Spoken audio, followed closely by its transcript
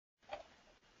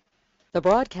The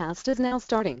broadcast is now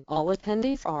starting. All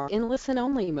attendees are in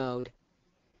listen-only mode.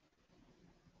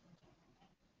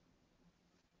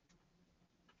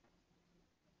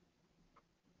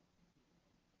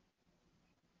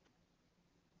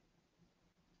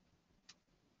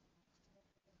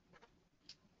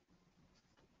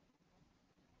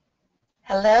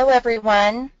 Hello,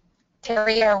 everyone.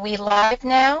 Terry, are we live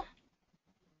now?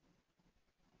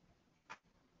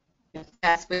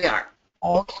 Yes, we are.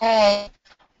 Okay.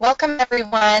 Welcome,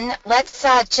 everyone. Let's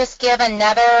just give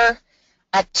another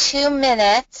 2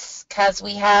 minutes because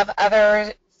we have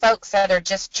other folks that are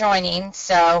just joining,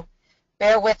 so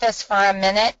bear with us for a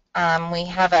minute. We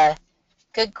have a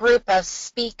good group of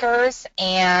speakers,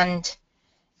 and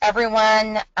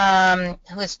everyone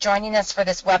who is joining us for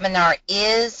this webinar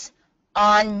is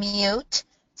on mute.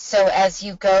 So as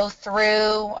you go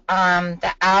through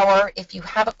the hour, if you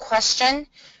have a question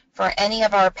for any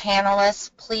of our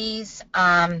panelists, please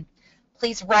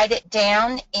write it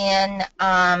down in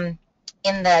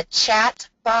the chat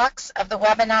box of the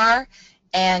webinar,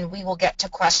 and we will get to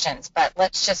questions. But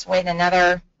let's just wait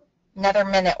another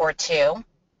minute or two.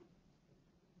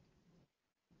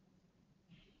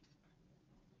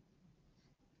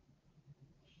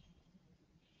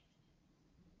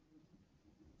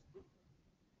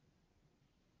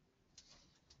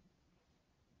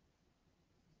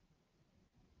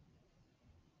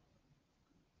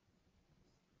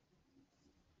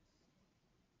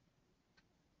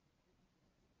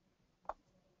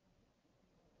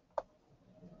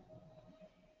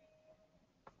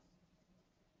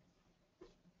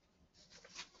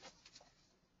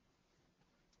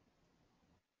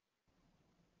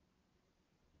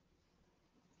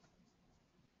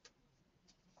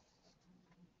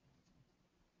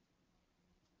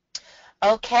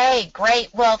 Okay,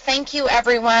 great. Well, thank you,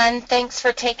 everyone. Thanks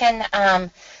for taking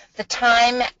the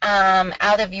time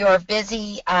out of your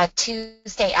busy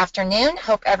Tuesday afternoon.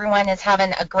 Hope everyone is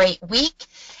having a great week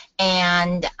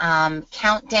and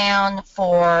countdown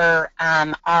for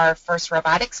our first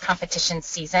robotics competition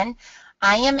season.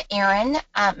 I am Erin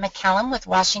McCallum with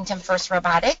Washington First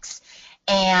Robotics,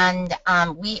 and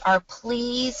we are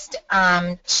pleased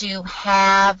to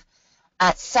have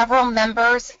several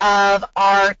members of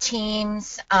our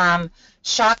teams,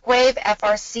 Shockwave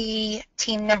FRC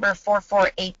team number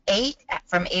 4488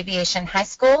 from Aviation High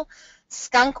School,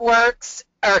 Shockwave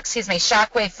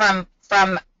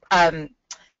from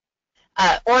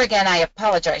Oregon, I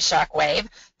apologize, Shockwave,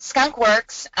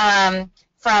 Skunkworks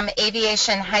from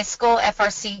Aviation High School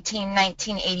FRC team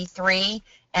 1983,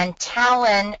 and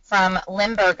Talon from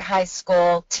Lindbergh High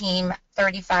School team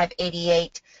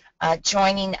 3588.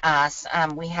 Joining us.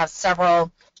 We have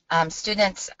several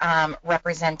students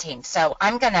representing. So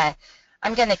I'm gonna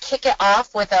kick it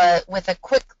off with a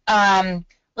quick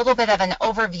little bit of an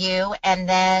overview, and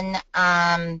then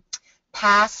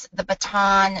pass the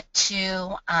baton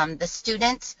to the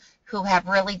students who have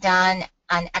really done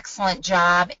an excellent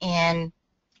job in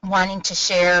wanting to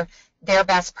share their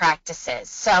best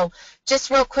practices. So just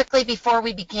real quickly before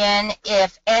we begin,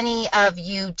 if any of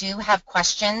you do have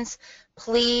questions,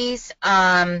 please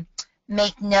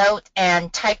make note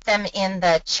and type them in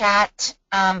the chat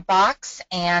box,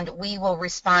 and we will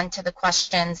respond to the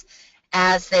questions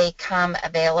as they come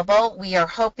available. We are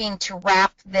hoping to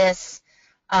wrap this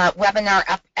webinar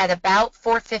up at about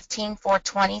 4:15,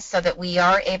 4:20, so that we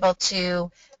are able to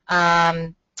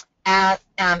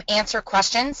answer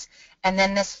questions. And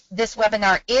then this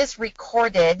webinar is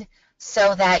recorded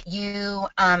so that you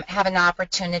have an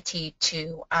opportunity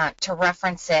to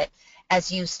reference it as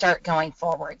you start going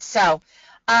forward. So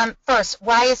first,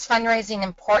 why is fundraising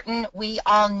important? We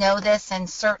all know this, and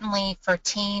certainly for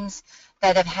teams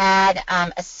that have had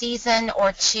a season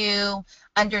or two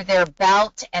under their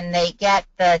belt and they get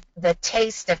the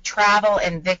taste of travel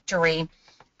and victory.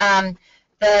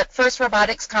 The First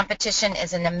Robotics Competition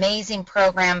is an amazing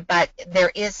program, but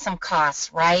there is some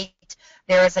cost, right?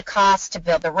 There is a cost to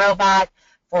build the robot,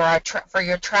 for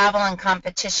your travel and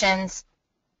competitions,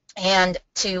 and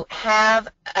to have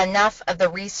enough of the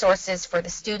resources for the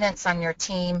students on your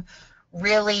team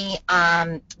really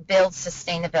builds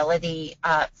sustainability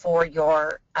for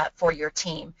your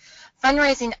team.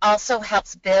 Fundraising also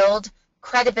helps build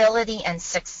credibility and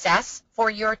success for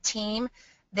your team.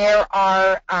 There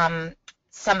are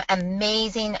some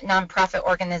amazing nonprofit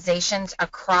organizations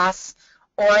across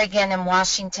Oregon and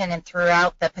Washington and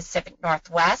throughout the Pacific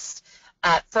Northwest.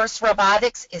 First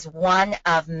Robotics is one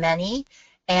of many.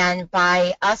 And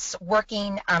by us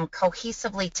working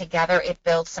cohesively together, it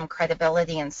builds some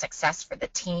credibility and success for the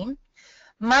team.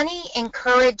 Money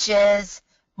encourages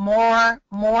more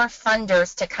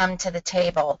funders to come to the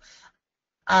table.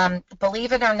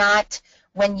 Believe it or not,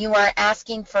 when you are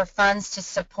asking for funds to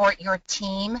support your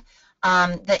team,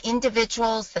 the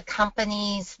individuals, the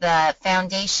companies, the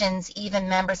foundations, even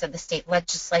members of the state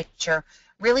legislature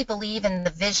really believe in the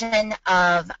vision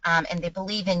of, and they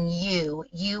believe in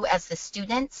you as the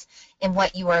students, in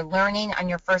what you are learning on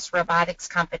your first robotics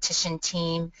competition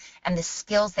team, and the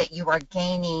skills that you are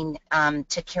gaining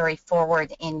to carry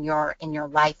forward in your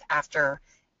life after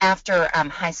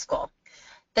high school.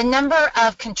 The number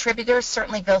of contributors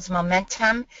certainly builds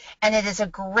momentum, and it is a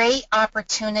great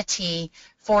opportunity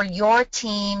for your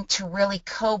team to really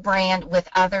co-brand with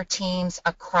other teams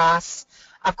across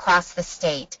the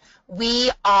state.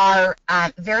 We are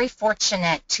very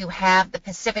fortunate to have the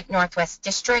Pacific Northwest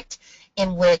District,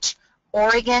 in which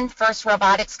Oregon First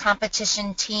Robotics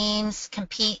Competition teams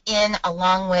compete in,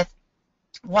 along with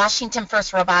Washington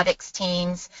First Robotics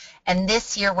teams, and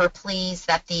this year we're pleased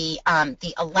that the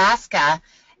Alaska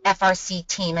FRC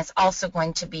team is also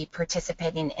going to be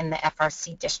participating in the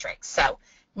FRC district. So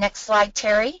next slide,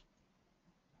 Terry.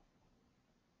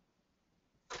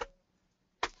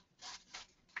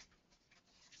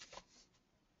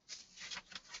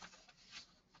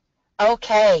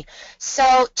 Okay,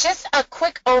 so just a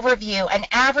quick overview. An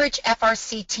average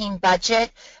FRC team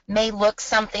budget may look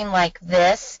something like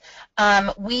this.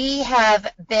 We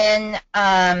have been,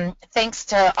 thanks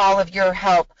to all of your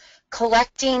help,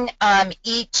 collecting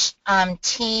each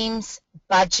team's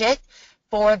budget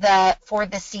for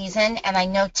the season, and I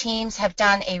know teams have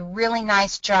done a really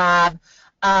nice job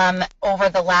over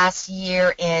the last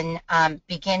year in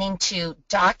beginning to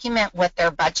document what their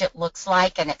budget looks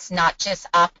like, and it's not just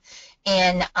up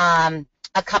in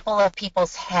a couple of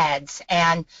people's heads.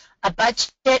 And a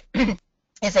budget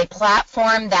is a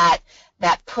platform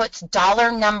that puts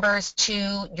dollar numbers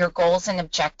to your goals and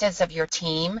objectives of your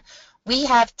team. We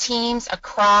have teams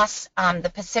across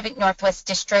the Pacific Northwest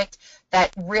District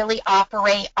that really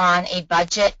operate on a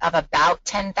budget of about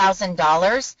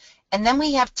 $10,000. And then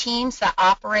we have teams that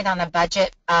operate on a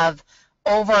budget of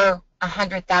over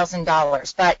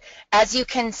 $100,000. But as you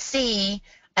can see,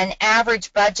 an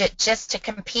average budget just to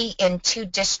compete in two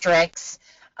districts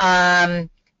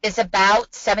is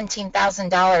about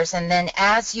 $17,000. And then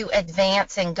as you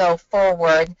advance and go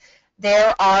forward,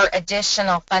 there are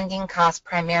additional funding costs,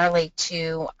 primarily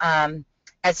to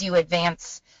as you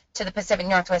advance to the Pacific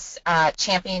Northwest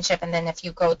Championship, and then if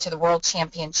you go to the World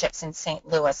Championships in St.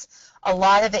 Louis. A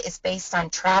lot of it is based on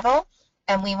travel,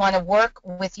 and we want to work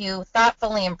with you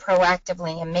thoughtfully and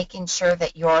proactively in making sure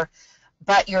that your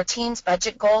team's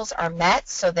budget goals are met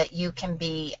so that you can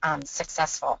be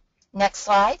successful. Next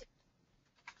slide.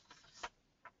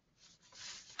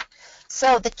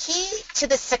 So the key to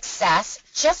the success,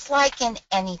 just like in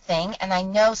anything, and I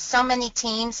know so many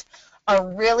teams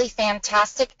are really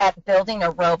fantastic at building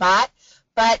a robot,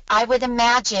 but I would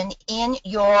imagine in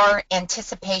your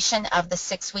anticipation of the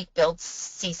 6-week build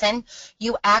season,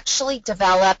 you actually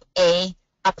develop a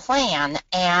plan,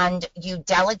 and you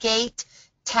delegate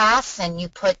tasks, and you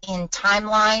put in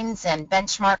timelines and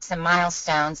benchmarks and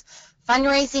milestones.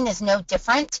 Fundraising is no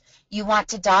different. You want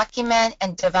to document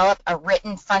and develop a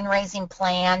written fundraising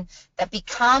plan that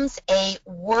becomes a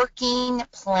working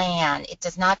plan. It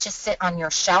does not just sit on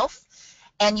your shelf.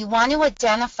 And you want to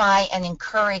identify and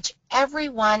encourage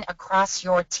everyone across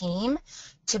your team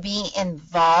to be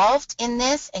involved in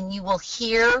this, and you will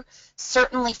hear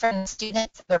certainly from the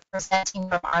students that are presenting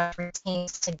from our three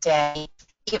teams today.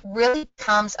 It really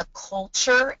becomes a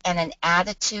culture and an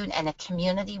attitude and a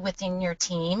community within your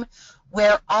team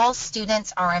where all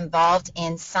students are involved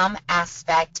in some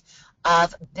aspect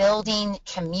of building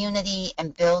community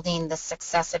and building the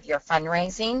success of your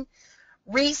fundraising.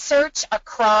 Research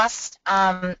across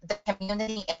the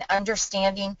community and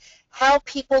understanding how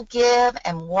people give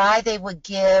and why they would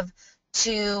give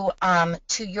to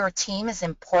your team is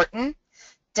important.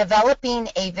 Developing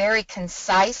a very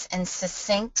concise and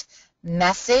succinct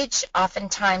message,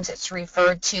 oftentimes it's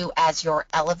referred to as your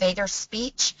elevator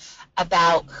speech,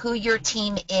 about who your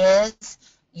team is.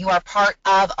 You are part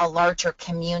of a larger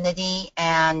community,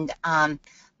 and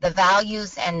the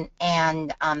values and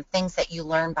things that you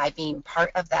learn by being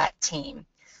part of that team.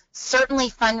 Certainly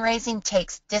fundraising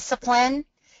takes discipline,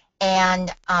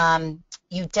 and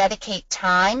you dedicate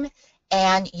time,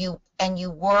 and you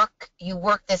work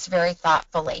this very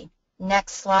thoughtfully.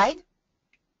 Next slide.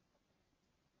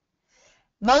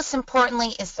 Most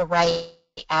importantly is the right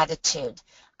attitude.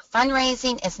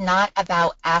 Fundraising is not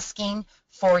about asking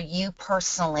for you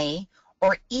personally,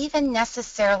 or even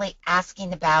necessarily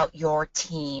asking about your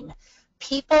team.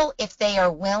 People, if they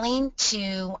are willing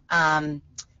to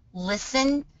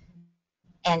listen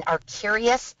and are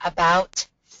curious about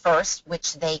first,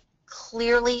 which they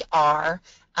clearly are.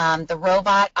 The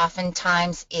robot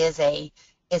oftentimes is a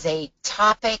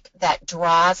topic that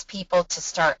draws people to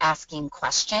start asking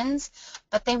questions,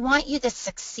 but they want you to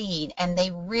succeed, and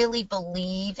they really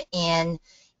believe in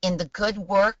the good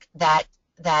work that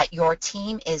your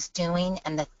team is doing,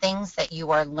 and the things that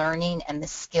you are learning, and the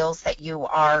skills that you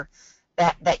are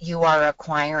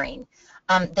acquiring.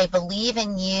 They believe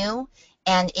in you,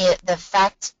 and the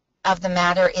fact of the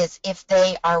matter is, if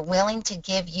they are willing to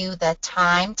give you the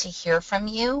time to hear from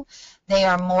you, they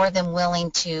are more than willing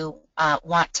to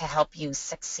want to help you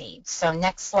succeed. So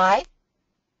next slide.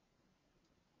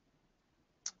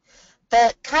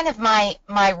 The kind of my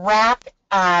wrap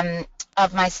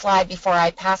of my slide before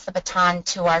I pass the baton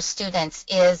to our students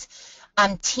is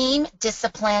team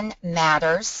discipline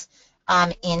matters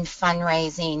in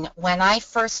fundraising. When I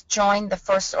first joined the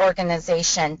first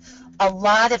organization, a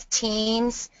lot of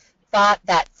teams thought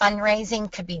that fundraising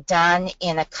could be done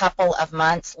in a couple of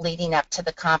months leading up to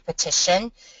the competition.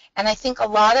 And I think a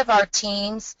lot of our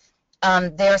teams,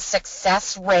 their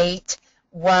success rate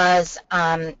was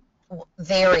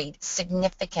varied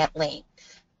significantly.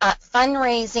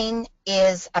 Fundraising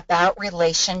is about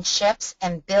relationships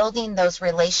and building those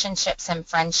relationships and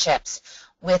friendships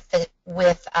with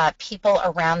people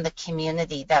around the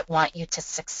community that want you to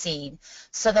succeed.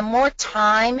 So the more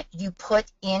time you put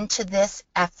into this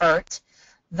effort,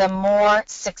 the more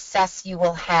success you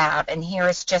will have. And here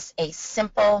is just a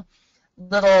simple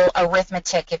little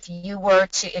arithmetic. If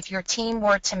your team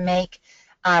were to make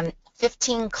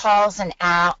 15 calls an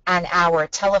hour,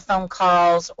 telephone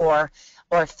calls, or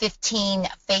 15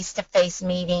 face-to-face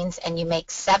meetings, and you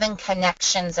make 7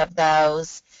 connections of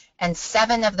those, and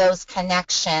 7 of those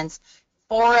connections,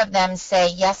 4 of them say,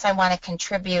 yes, I want to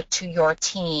contribute to your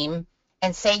team,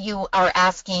 and say you are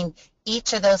asking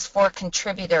each of those 4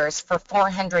 contributors for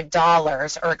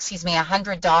 $400, or excuse me,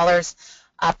 $100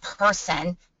 a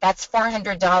person. That's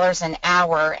 $400 an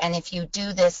hour, and if you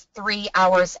do this 3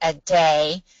 hours a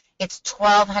day, it's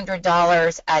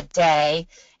 $1,200 a day,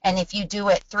 and if you do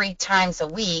it 3 times a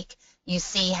week, you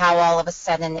see how all of a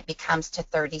sudden it becomes to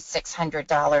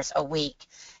 $3,600 a week.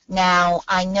 Now,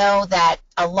 I know that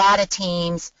a lot of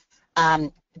teams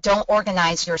don't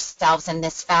organize yourselves in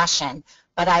this fashion,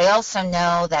 but I also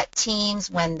know that teams,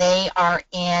 when they are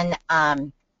in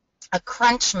a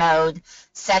crunch mode,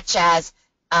 such as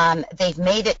they've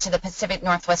made it to the Pacific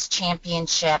Northwest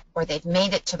Championship, or they've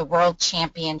made it to the World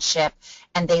Championship,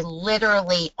 and they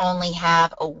literally only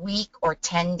have a week or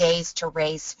 10 days to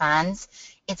raise funds.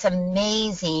 It's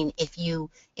amazing if you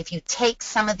take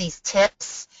some of these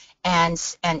tips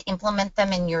and implement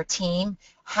them in your team,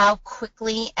 how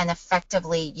quickly and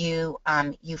effectively you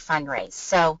fundraise.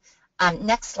 So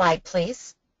next slide,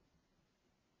 please.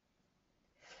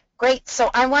 Great.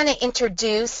 So I want to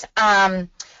introduce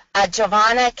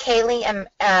Giovanna, Kylie,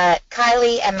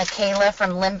 and Michaela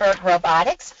from Lindbergh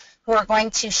Robotics, who are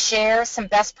going to share some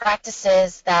best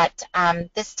practices that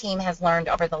this team has learned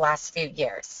over the last few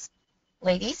years.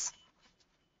 Ladies?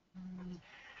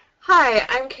 Hi,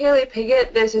 I'm Kaylee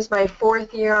Piggott. This is my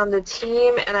 4th year on the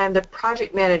team, and I'm the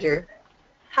project manager.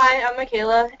 Hi, I'm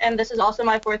Michaela, and this is also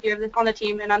my 4th year on the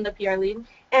team, and I'm the PR lead.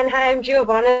 And hi, I'm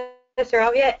Giovanna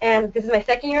Saravia, and this is my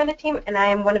 2nd year on the team, and I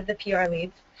am one of the PR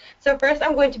leads. So first,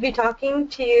 I'm going to be talking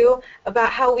to you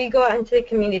about how we go out into the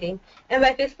community. And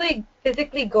by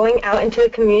physically going out into the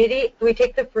community, we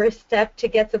take the first step to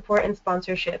get support and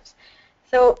sponsorships.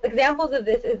 So examples of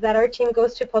this is that our team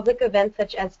goes to public events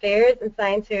such as fairs and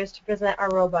science fairs to present our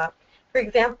robot. For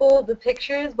example, the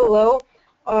pictures below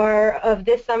are of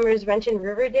this summer's Renton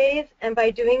River Days, and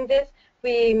by doing this,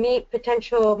 we meet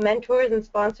potential mentors and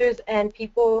sponsors and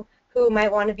people who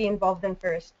might want to be involved in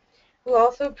FIRST. We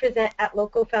also present at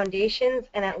local foundations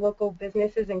and at local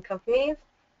businesses and companies.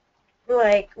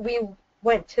 Like, we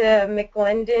went to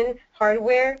McLendon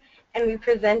Hardware and we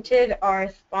presented our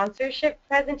sponsorship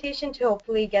presentation to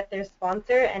hopefully get their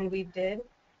sponsor, and we did.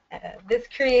 This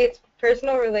creates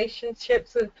personal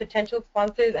relationships with potential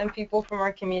sponsors and people from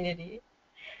our community.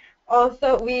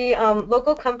 Also,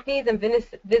 local companies and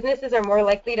businesses are more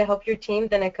likely to help your team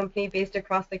than a company based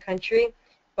across the country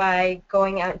by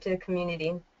going out into the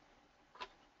community.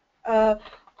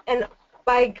 And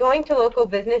by going to local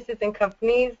businesses and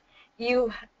companies,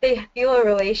 they feel a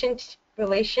relation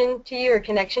to you or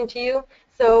connection to you.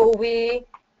 So we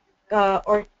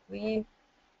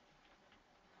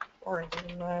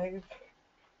organize.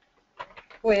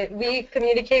 We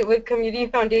communicate with community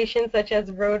foundations such as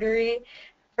Rotary,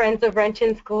 Friends of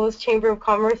Renton Schools, Chamber of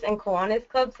Commerce, and Kiwanis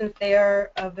Club, since they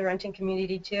are of the Renton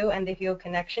community too, and they feel a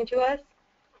connection to us.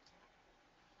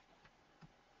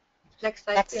 Next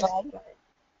slide. Next slide.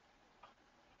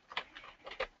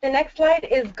 The next slide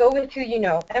is go with who you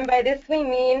know. And by this we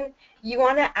mean you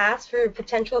want to ask for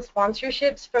potential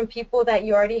sponsorships from people that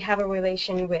you already have a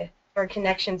relation with or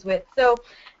connections with. So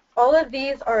all of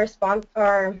these are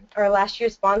our last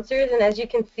year's sponsors, and as you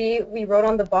can see, we wrote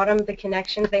on the bottom the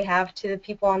connections they have to the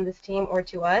people on this team or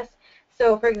to us.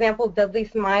 So for example, Dudley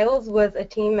Smiles was a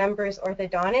team member's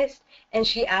orthodontist, and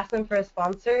she asked them for a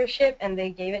sponsorship, and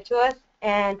they gave it to us.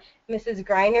 And Mrs.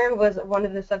 Greiner was one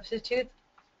of the substitutes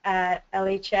at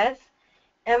LHS.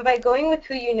 And by going with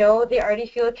who you know, they already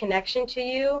feel a connection to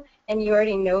you, and you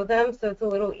already know them, so it's a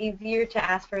little easier to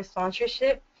ask for a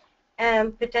sponsorship.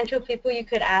 And potential people you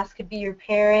could ask could be your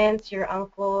parents, your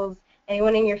uncles,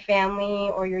 anyone in your family,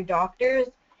 or your doctors,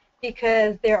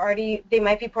 because they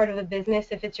might be part of the business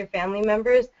if it's your family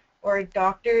members, or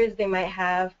doctors, they might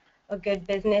have a good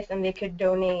business and they could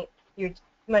donate your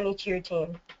money to your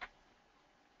team.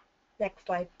 Next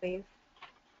slide, please.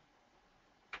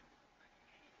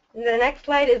 The next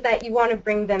slide is that you want to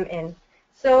bring them in.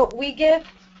 So we give,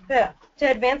 to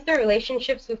advance their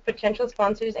relationships with potential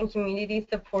sponsors and community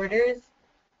supporters,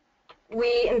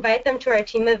 we invite them to our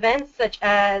team events, such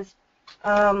as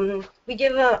we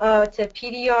give to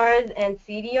PDRs and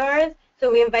CDRs. So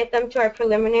we invite them to our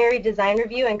preliminary design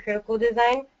review and critical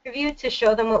design review to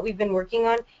show them what we've been working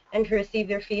on and to receive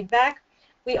their feedback.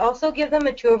 We also give them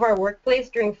a tour of our workplace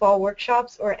during fall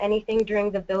workshops or anything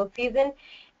during the build season.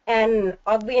 And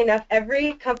oddly enough,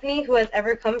 every company who has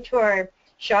ever come to our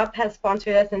shop has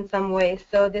sponsored us in some way,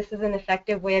 so this is an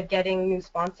effective way of getting new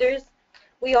sponsors.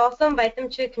 We also invite them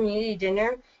to a community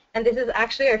dinner, and this is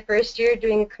actually our first year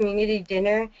doing a community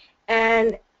dinner.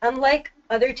 And unlike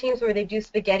other teams where they do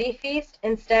spaghetti feast,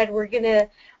 instead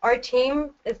our team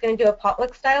is going to do a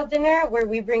potluck style dinner where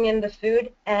we bring in the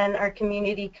food and our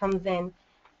community comes in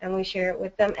and we share it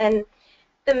with them. And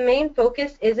the main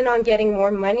focus isn't on getting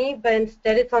more money, but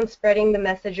instead it's on spreading the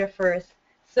message of FRC.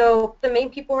 So the main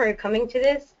people who are coming to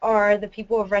this are the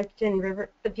people of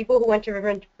the people who went to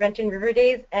Renton River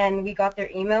Days, and we got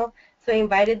their email, so we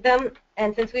invited them.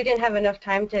 And since we didn't have enough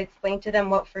time to explain to them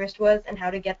what FRC was and how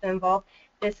to get them involved,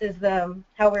 this is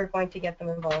how we're going to get them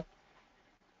involved.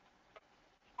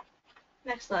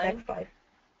 Next slide. Next slide.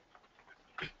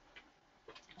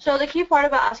 So the key part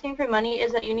about asking for money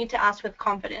is that you need to ask with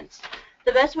confidence.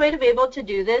 The best way to be able to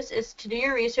do this is to do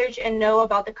your research and know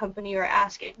about the company you're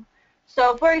asking.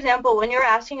 So for example, when you're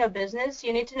asking a business,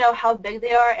 you need to know how big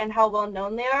they are and how well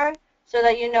known they are so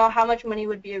that you know how much money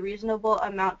would be a reasonable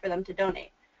amount for them to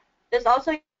donate. This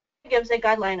also gives a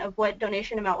guideline of what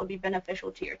donation amount would be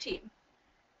beneficial to your team.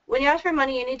 When you ask for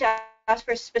money, you need to ask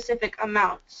for specific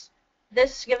amounts.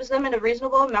 This gives them a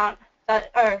reasonable amount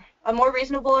a more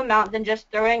reasonable amount than just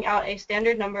throwing out a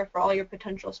standard number for all your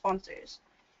potential sponsors.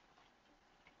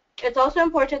 It's also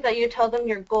important that you tell them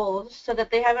your goals so that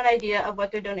they have an idea of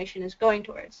what their donation is going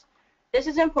towards. This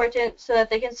is important so that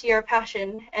they can see your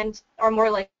passion and are more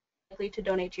likely to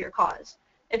donate to your cause.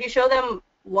 If you show them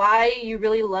why you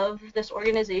really love this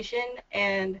organization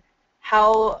and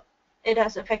how it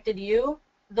has affected you,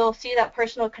 they'll see that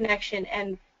personal connection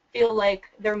and feel like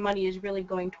their money is really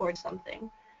going towards something.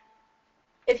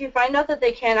 If you find out that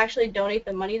they can't actually donate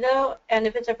the money though, and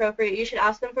if it's appropriate, you should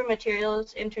ask them for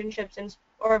materials, internships,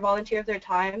 or volunteer of their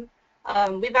time.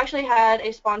 We've actually had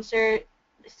a sponsor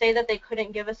say that they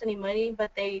couldn't give us any money,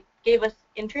 but they gave us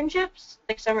internships,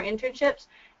 like summer internships,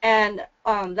 and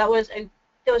that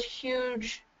was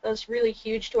huge. That was really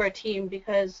huge to our team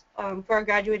because for our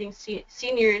graduating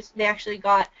seniors, they actually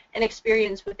got an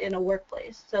experience within a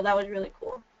workplace. So that was really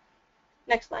cool.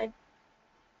 Next slide.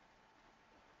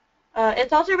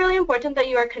 It's also really important that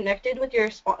you are connected with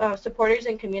your supporters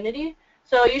and community.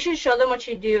 So you should show them what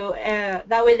you do, and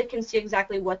that way they can see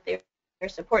exactly what they're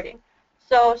supporting.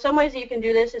 So some ways that you can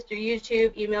do this is through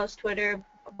YouTube, emails, Twitter,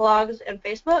 blogs, and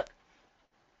Facebook.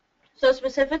 So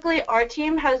specifically, our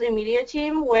team has a media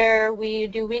team where we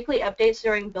do weekly updates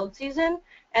during build season,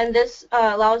 and this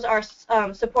allows our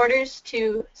supporters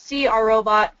to see our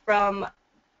robot from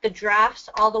the drafts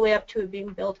all the way up to it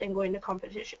being built and going to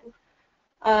competition.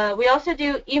 We also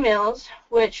do emails,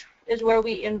 which is where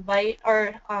we invite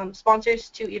our sponsors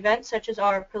to events such as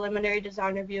our preliminary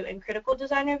design review and critical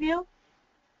design review.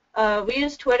 We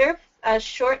use Twitter as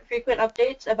short, frequent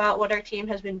updates about what our team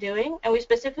has been doing, and we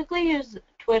specifically use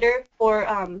Twitter for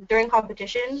during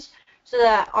competitions so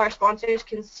that our sponsors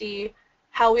can see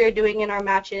how we are doing in our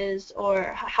matches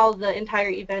or how the entire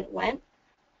event went.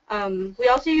 We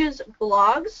also use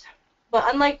blogs, but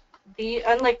unlike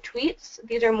tweets,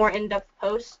 these are more in-depth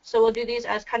posts, so we'll do these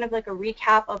as kind of like a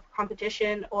recap of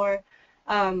competition or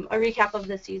a recap of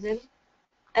the season.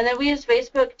 And then we use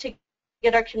Facebook to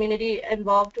get our community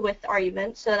involved with our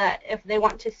events so that if they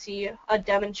want to see a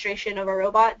demonstration of a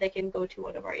robot, they can go to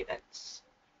one of our events.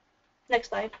 Next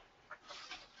slide.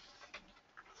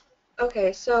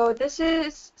 Okay, so this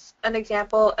is an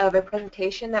example of a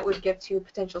presentation that would give to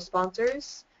potential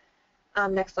sponsors.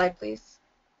 Next slide, please.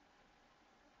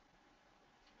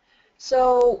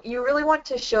 So you really want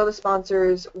to show the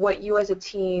sponsors what you as a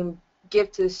team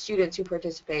give to the students who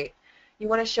participate. You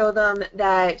want to show them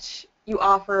that you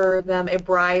offer them a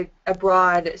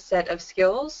broad set of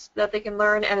skills that they can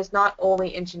learn, and it's not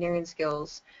only engineering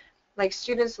skills. Like,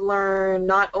 students learn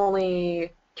not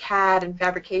only CAD and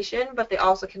fabrication, but they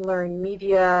also can learn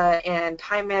media and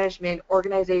time management,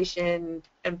 organization,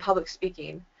 and public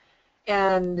speaking.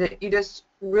 And you just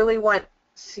really want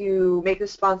to make the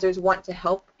sponsors want to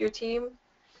help your team.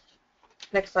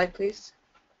 Next slide, please.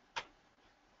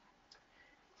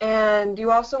 And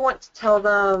you also want to tell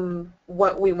them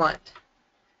what we want.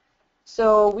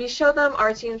 So we show them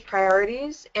our team's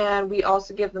priorities, and we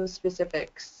also give them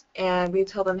specifics. And we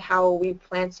tell them how we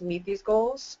plan to meet these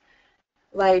goals.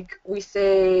 Like, we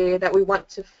say that we want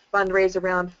to fundraise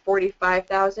around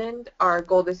 $45,000. Our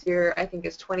goal this year, I think,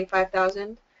 is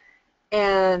 $25,000.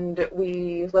 And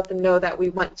we let them know that we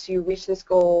want to reach this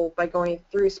goal by going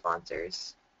through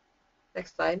sponsors.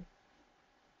 Next slide.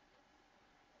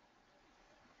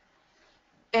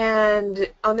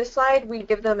 And on this slide, we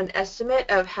give them an estimate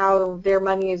of how their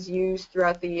money is used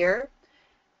throughout the year.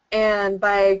 And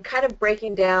by kind of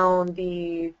breaking down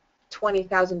the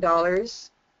 $20,000,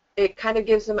 it kind of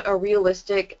gives them a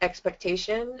realistic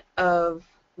expectation of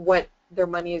what their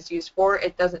money is used for.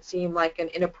 It doesn't seem like an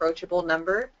inapproachable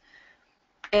number.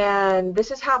 And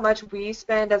this is how much we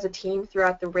spend as a team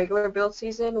throughout the regular build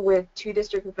season with 2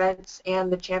 district events and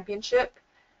the championship.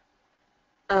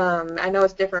 I know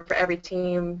it's different for every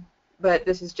team, but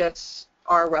this is just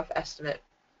our rough estimate.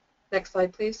 Next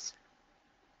slide, please.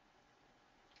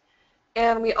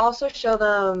 And we also show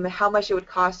them how much it would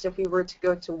cost if we were to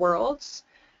go to Worlds.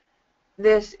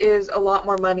 This is a lot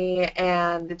more money,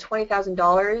 and the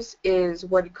 $20,000 is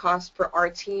what it costs for our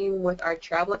team with our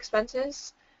travel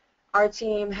expenses. Our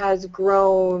team has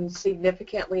grown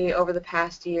significantly over the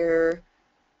past year,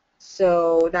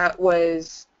 so that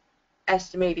was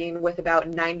estimating with about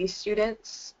 90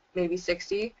 students, maybe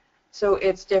 60, so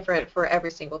it's different for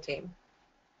every single team.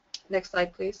 Next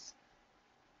slide, please.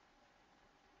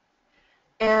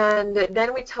 And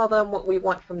then we tell them what we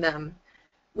want from them.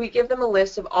 We give them a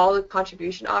list of all the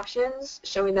contribution options,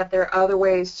 showing that there are other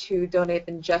ways to donate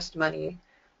than just money.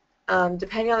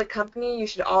 Depending on the company, you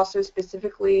should also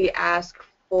specifically ask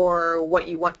for what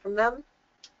you want from them.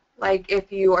 Like,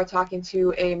 if you are talking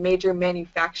to a major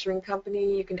manufacturing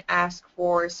company, you can ask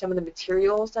for some of the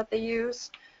materials that they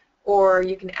use, or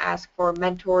you can ask for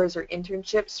mentors or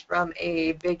internships from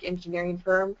a big engineering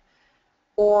firm,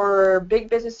 or big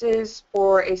businesses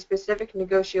for a specific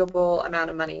negotiable amount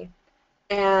of money.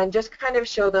 And just kind of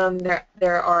show them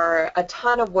there are a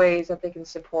ton of ways that they can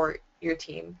support your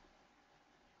team.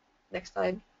 Next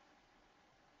slide.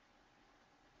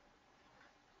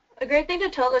 A great thing to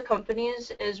tell the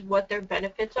companies is what their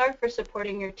benefits are for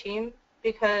supporting your team,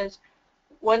 because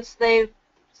once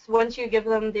you give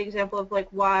them the example of like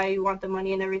why you want the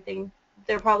money and everything,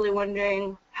 they're probably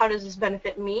wondering, how does this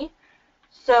benefit me?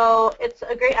 So it's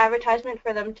a great advertisement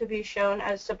for them to be shown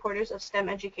as supporters of STEM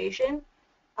education.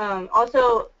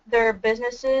 Also, their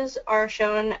businesses are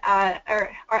shown at,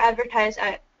 or are advertised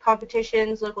at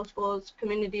competitions, local schools,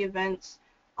 community events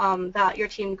that your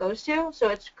team goes to. So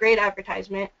it's great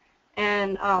advertisement.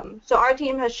 And so our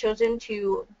team has chosen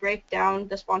to break down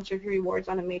the sponsored rewards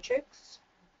on a matrix.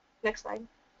 Next slide.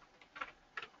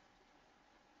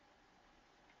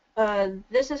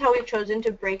 This is how we've chosen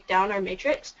to break down our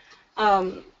matrix.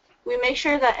 We make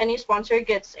sure that any sponsor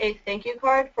gets a thank you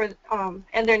card for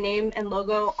and their name and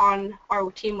logo on our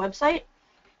team website.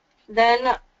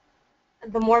 Then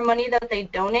the more money that they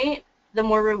donate, the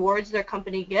more rewards their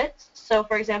company gets. So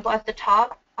for example, at the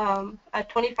top, at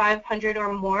 $2,500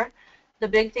 or more, the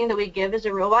big thing that we give is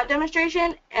a robot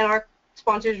demonstration, and our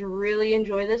sponsors really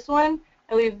enjoy this one,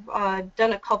 and we've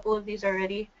done a couple of these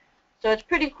already. So it's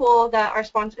pretty cool that our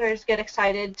sponsors get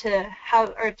excited to have,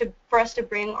 or for us to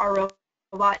bring our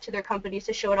robot to their companies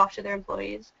to show it off to their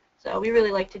employees. So we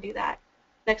really like to do that.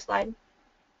 Next slide.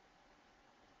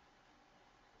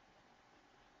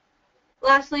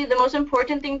 Lastly, the most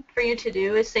important thing for you to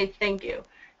do is say thank you.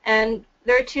 And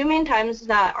there are 2 main times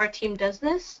that our team does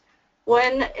this.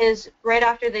 One is right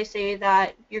after they say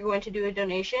that you're going to do a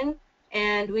donation,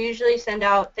 and we usually send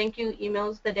out thank you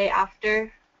emails the day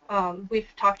after we've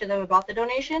talked to them about the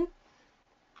donation.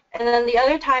 And then the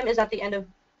other time is at the end of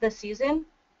the season.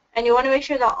 And you want to make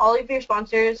sure that all of your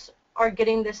sponsors are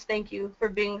getting this thank you for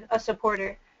being a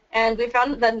supporter. And we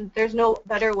found that there's no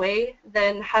better way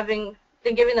than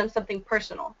giving them something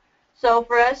personal. So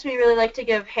for us, we really like to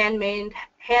give handmade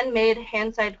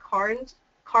hand-signed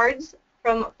cards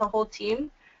from the whole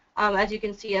team, as you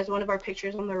can see as one of our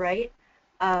pictures on the right.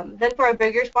 Then for our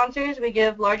bigger sponsors, we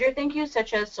give larger thank yous,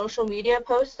 such as social media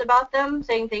posts about them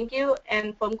saying thank you,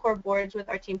 and foam core boards with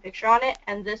our team picture on it.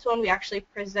 And this one we actually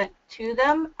present to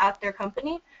them at their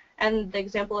company, and the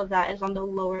example of that is on the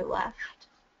lower left.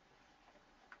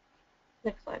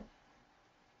 Next slide.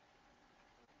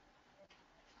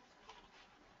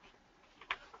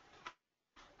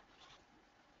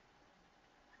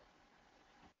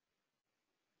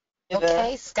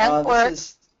 Okay,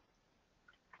 Skunkworks.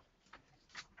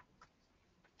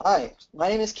 Hi, my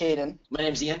name is Caden. My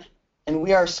name's Ian. And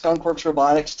we are Skunkworks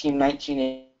Robotics Team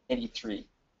 1983.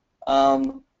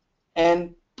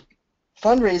 And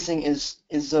fundraising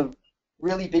is a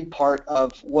really big part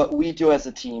of what we do as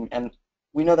a team, and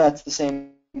we know that's the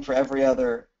same for every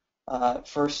other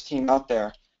FRC team out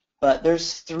there. But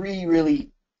there's three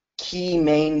really key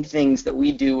main things that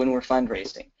we do when we're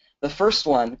fundraising. The first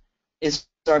one is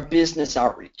our business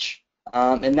outreach.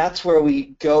 And that's where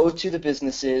we go to the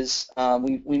businesses,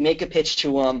 we make a pitch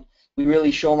to them, we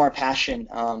really show them our passion,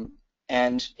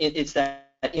 and it's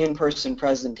that in-person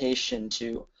presentation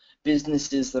to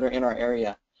businesses that are in our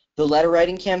area. The letter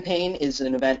writing campaign is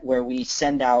an event where we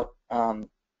send out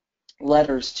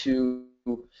letters to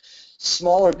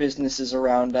smaller businesses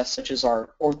around us, such as our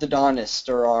orthodontist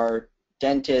or our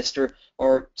dentist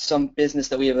or some business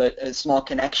that we have a small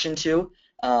connection to,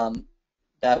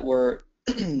 that we're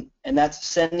and that's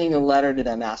sending a letter to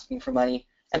them asking for money.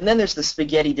 And then there's the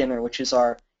spaghetti dinner, which is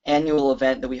our annual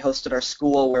event that we host at our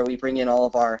school, where we bring in all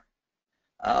of our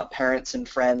parents and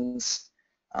friends,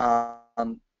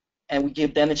 and we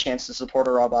give them a chance to support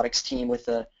our robotics team with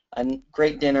a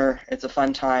great dinner. It's a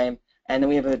fun time, and then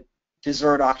we have a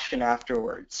dessert auction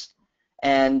afterwards.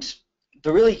 And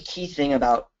the really key thing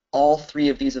about all three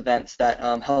of these events that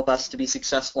help us to be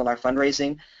successful in our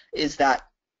fundraising is that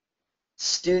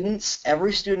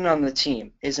every student on the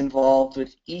team is involved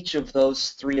with each of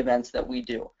those three events that we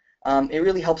do. It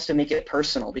really helps to make it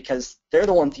personal because they're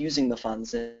the ones using the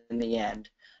funds in the end.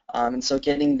 And so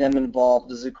getting them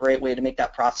involved is a great way to make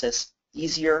that process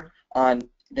easier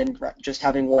than just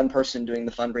having one person doing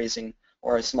the fundraising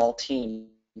or a small team.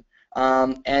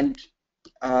 Again,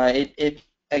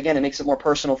 it makes it more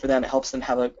personal for them. It helps them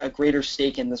have a greater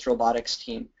stake in this robotics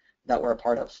team that we're a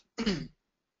part of.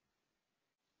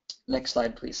 Next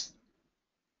slide, please.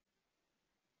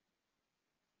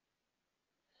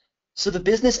 So the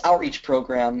business outreach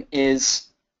program is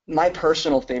my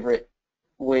personal favorite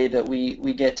way that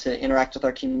we get to interact with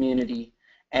our community.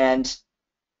 And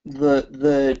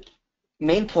the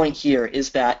main point here is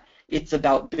that it's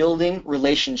about building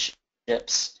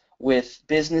relationships with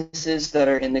businesses that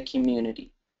are in the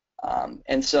community.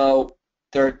 And so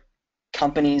there are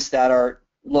companies that are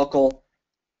local.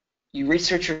 You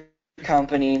research your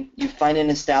company, you find and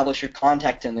establish your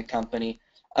contact in the company.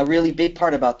 A really big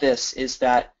part about this is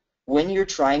that when you're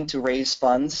trying to raise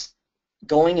funds,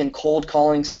 going and cold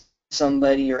calling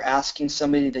somebody or asking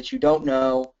somebody that you don't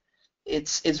know,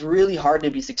 it's really hard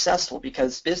to be successful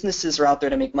because businesses are out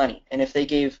there to make money, and if they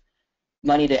gave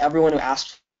money to everyone who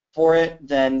asked for it,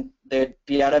 then they'd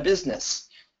be out of business.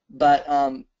 But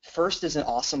FRC is an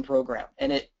awesome program,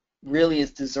 and it really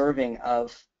is deserving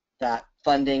of that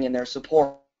funding and their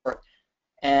support.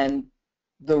 And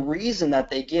the reason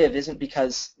that they give isn't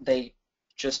because they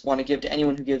just want to give to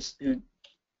anyone who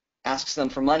asks them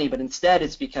for money, but instead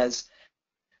it's because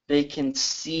they can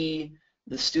see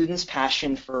the students'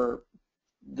 passion for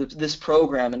this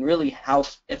program and really how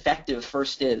effective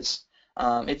FRC is.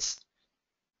 It's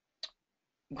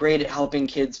great at helping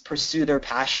kids pursue their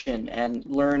passion and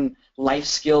learn life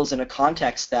skills in a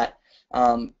context that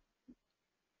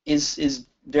is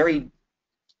very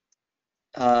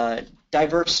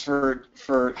diverse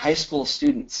for high school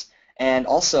students, and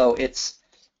also it's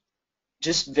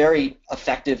just very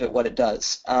effective at what it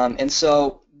does. And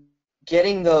so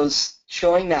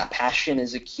showing that passion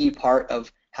is a key part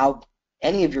of how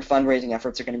any of your fundraising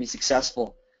efforts are going to be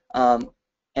successful. And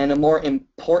a more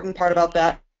important part about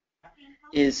that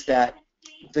is that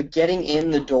the getting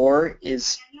in the door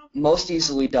is most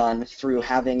easily done through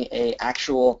having an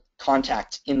actual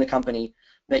contact in the company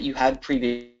that you had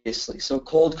previously. So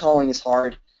cold calling is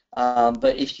hard,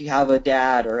 but if you have a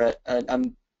dad or a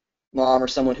mom or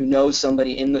someone who knows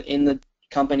somebody in the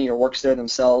company or works there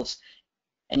themselves,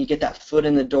 and you get that foot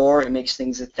in the door, it makes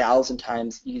things 1,000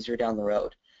 times easier down the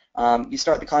road. You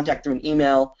start the contact through an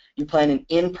email. You plan an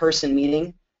in-person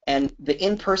meeting, and the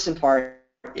in-person part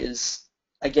is,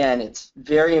 again, it's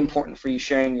very important for you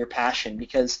sharing your passion,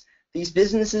 because these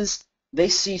businesses, they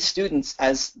see students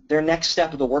as their next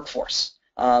step of the workforce.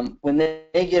 When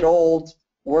they get old,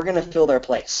 we're going to fill their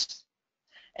place.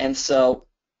 And so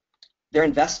their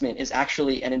investment is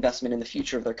actually an investment in the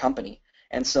future of their company.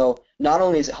 And so not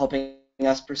only is it helping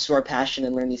us pursue our passion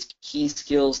and learn these key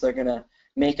skills that are going to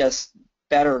make us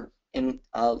better in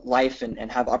life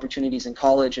and have opportunities in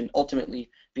college and ultimately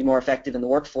be more effective in the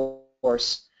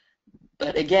workforce,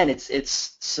 but again,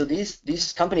 it's so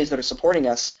these companies that are supporting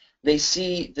us, they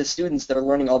see the students that are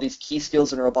learning all these key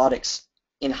skills in robotics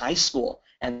in high school,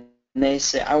 and they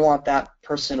say, I want that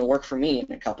person to work for me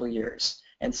in a couple of years.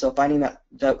 And so finding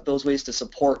those ways to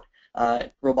support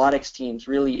robotics teams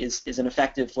really is an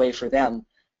effective way for them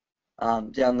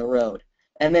down the road.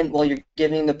 And then while you're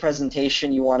giving the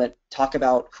presentation, you want to talk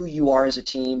about who you are as a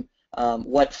team,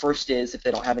 what FIRST is if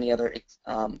they don't have any other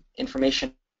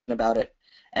information about it,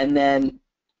 and then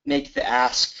make the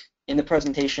ask. In the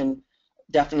presentation,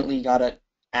 definitely got to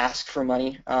ask for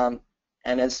money, and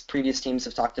as previous teams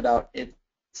have talked about, it's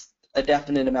a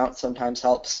definite amount sometimes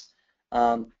helps.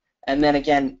 And then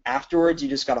again, afterwards, you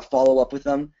just got to follow up with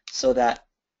them so that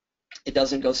it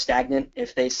doesn't go stagnant.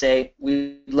 If they say,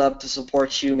 we'd love to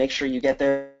support you, make sure you get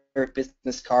their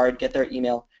business card, get their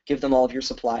email, give them all of your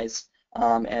supplies,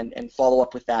 and follow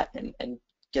up with that and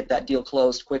get that deal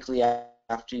closed quickly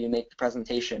after you make the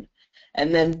presentation.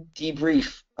 And then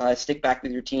debrief, stick back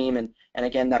with your team, and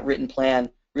again, that written plan,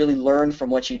 really learn from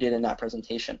what you did in that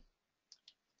presentation.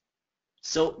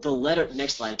 So the letter,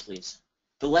 next slide please.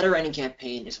 The letter writing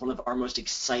campaign is one of our most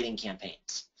exciting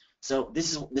campaigns. So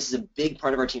this is a big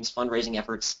part of our team's fundraising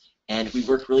efforts, and we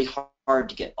work really hard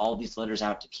to get all these letters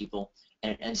out to people,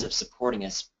 and it ends up supporting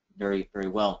us very, very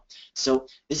well. So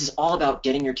this is all about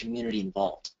getting your community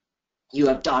involved. You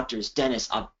have doctors,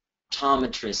 dentists,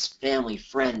 optometrists, family,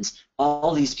 friends,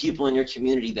 all these people in your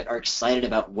community that are excited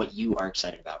about what you are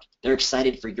excited about. They're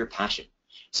excited for your passion.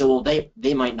 So while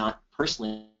they might not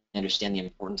personally understand the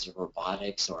importance of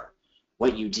robotics or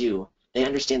what you do, they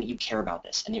understand that you care about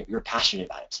this and you're passionate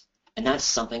about it. And that's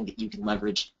something that you can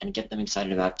leverage and get them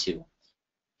excited about too.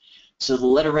 So the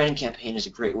letter writing campaign is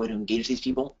a great way to engage these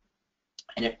people,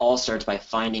 and it all starts by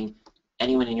finding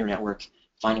anyone in your network,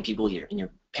 finding people here in your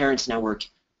parents' network,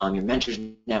 your mentors'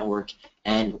 network,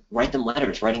 and write them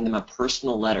letters. Writing them a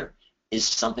personal letter is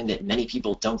something that many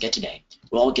people don't get today.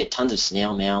 We all get tons of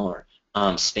snail mail or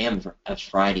spam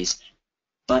varieties,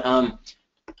 but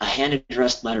a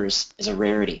hand-addressed letter is a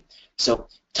rarity. So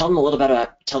tell them a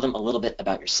little bit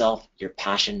about yourself, your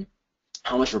passion,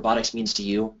 how much robotics means to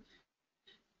you,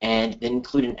 and then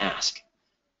include an ask.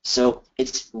 So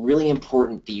it's really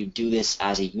important that you do this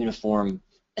as a uniform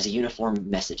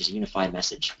message, as a unified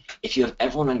message. If you have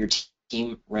everyone on your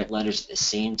team write letters at the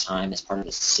same time as part of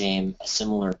a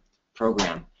similar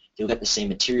program, you'll get the same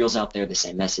materials out there, the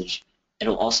same message.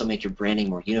 It'll also make your branding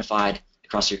more unified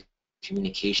across your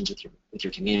communications with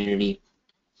your community.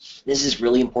 This is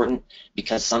really important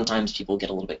because sometimes people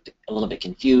get a little bit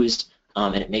confused,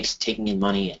 and it makes taking in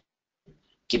money and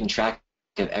keeping track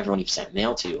of everyone you've sent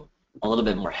mail to a little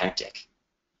bit more hectic.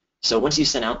 So once you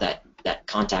send out that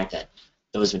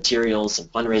those materials and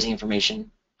fundraising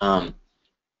information, then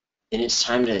it's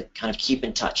time to kind of keep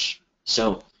in touch.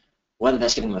 So whether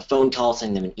that's giving them a phone call,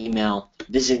 sending them an email,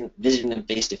 visiting them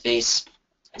face to face,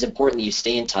 it's important that you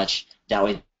stay in touch. That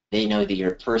way they know that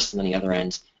you're a person on the other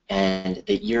end and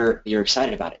that you're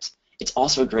excited about it. It's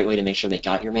also a great way to make sure they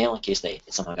got your mail in case it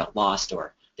somehow got lost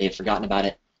or they had forgotten about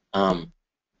it.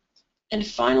 And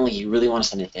finally, you really want to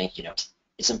send a thank you note.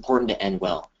 It's important to end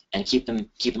well and keep them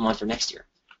on for next year.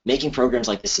 Making programs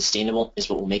like this sustainable is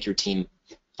what will make your team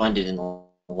funded in the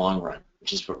long run,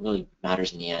 which is what really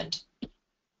matters in the end.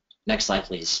 Next slide,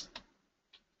 please.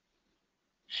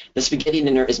 The Spaghetti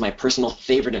Dinner is my personal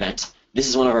favorite event. This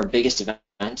is one of our biggest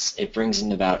events. It brings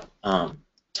in about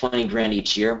 20 grand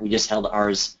each year. We just held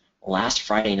ours last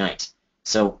Friday night,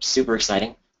 so super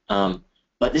exciting.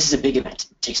 But this is a big event.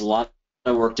 It takes a lot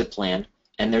of work to plan,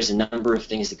 and there's a number of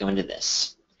things that go into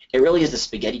this. It really is the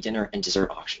spaghetti dinner and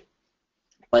dessert auction,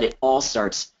 but it all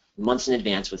starts months in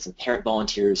advance with some parent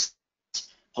volunteers,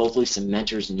 hopefully some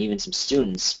mentors, and even some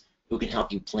students who can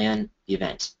help you plan the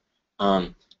event.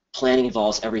 Planning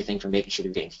involves everything from making sure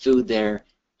you're getting food there,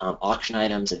 auction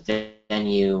items, a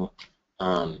venue,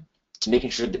 to making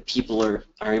sure that people are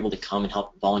able to come and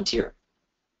help volunteer.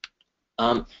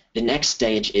 The next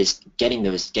stage is getting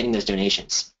those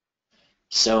donations.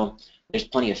 So there's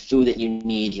plenty of food that you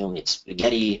need. You'll need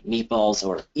spaghetti, meatballs,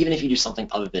 or even if you do something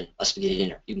other than a spaghetti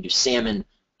dinner, you can do salmon,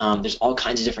 There's all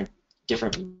kinds of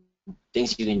different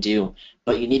things you can do,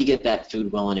 but you need to get that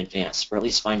food well in advance, or at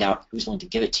least find out who's willing to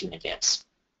give it to you in advance.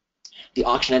 The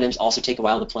auction items also take a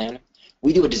while to plan.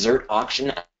 We do a dessert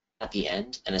auction at the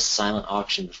end and a silent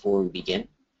auction before we begin.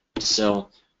 So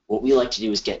what we like to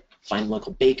do is find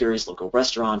local bakers, local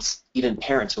restaurants, even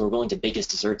parents who are willing to bake us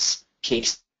desserts,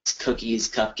 cakes, cookies,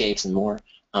 cupcakes, and more,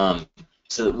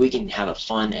 so that we can have a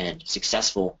fun and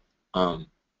successful,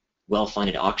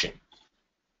 well-funded auction.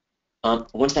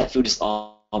 Once that food has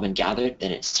all been gathered,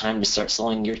 then it's time to start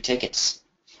selling your tickets.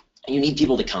 And you need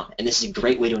people to come, and this is a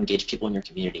great way to engage people in your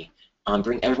community.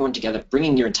 Bring everyone together.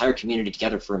 Bringing your entire community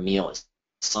together for a meal is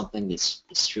something that's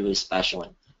truly special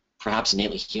and perhaps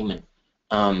innately human.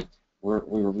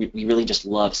 We really just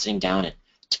love sitting down and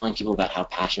telling people about how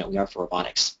passionate we are for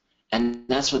robotics. And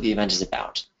that's what the event is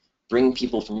about. Bring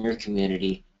people from your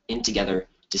community in together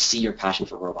to see your passion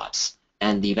for robots.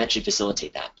 And the event should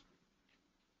facilitate that.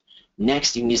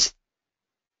 Next, you need to set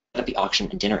up the auction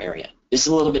and dinner area. This is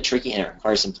a little bit tricky and it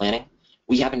requires some planning.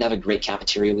 We happen to have a great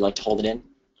cafeteria we like to hold it in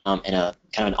a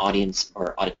kind of an audience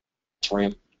or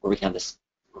auditorium where we can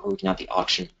have the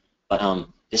auction. But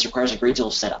this requires a great deal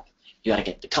of setup. You got to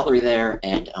get the cutlery there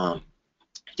and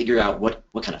figure out what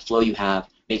kind of flow you have,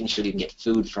 making sure that you can get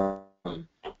food from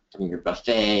your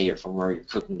buffet or from where you're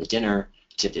cooking the dinner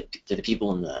to the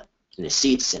people in the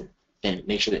seats, and then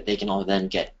make sure that they can all then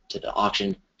get to the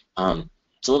auction.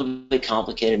 It's a little bit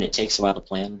complicated and it takes a while to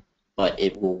plan, but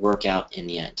it will work out in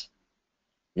the end.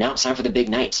 Now it's time for the big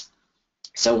night.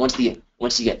 So once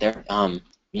you get there, you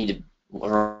need to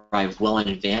arrive well in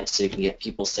advance so you can get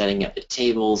people setting up the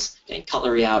tables, getting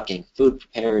cutlery out, getting food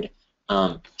prepared,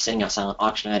 setting out silent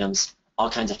auction items, all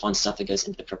kinds of fun stuff that goes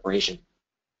into the preparation.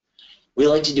 We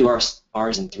like to do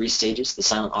ours in 3 stages. The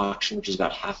silent auction, which is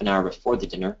about half an hour before the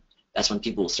dinner. That's when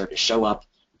people will start to show up.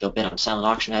 They'll bid on silent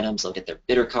auction items. They'll get their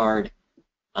bidder card,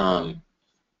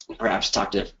 perhaps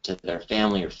talk to their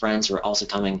family or friends who are also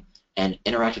coming, and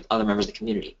interact with other members of the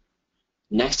community.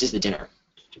 Next is the dinner.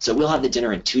 So we'll have the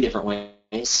dinner in 2 different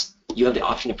ways. You have the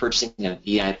option of purchasing a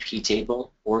VIP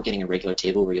table or getting a regular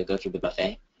table where you'll go through the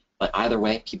buffet. But either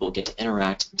way, people get to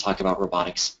interact and talk about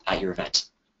robotics at your event.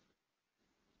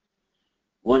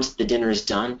 Once the dinner is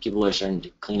done, people are starting to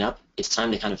clean up. It's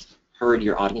time to kind of herd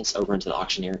your audience over into the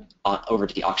auction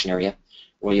area,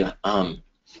 where you'll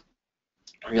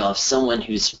have someone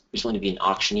who's willing to be an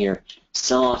auctioneer,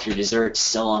 sell off your desserts,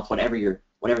 sell off whatever you're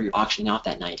auctioning off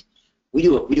that night. We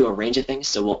do a range of things,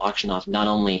 so we'll auction off not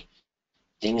only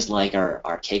things like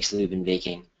our cakes that we've been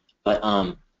baking, but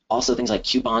also things like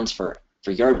coupons for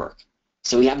yard work.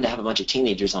 So we happen to have a bunch of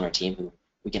teenagers on our team who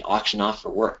we can auction off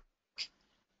for work.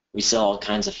 We sell all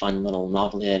kinds of fun little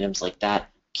novelty items like that,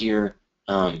 gear,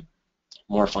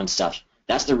 more fun stuff.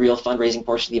 That's the real fundraising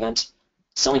portion of the event.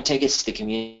 Selling tickets to the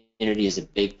community is a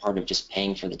big part of just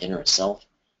paying for the dinner itself,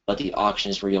 but the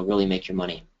auction is where you'll really make your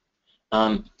money.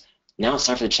 Now it's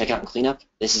time for the checkout and cleanup.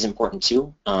 This is important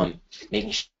too,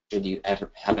 making sure that you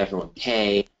have everyone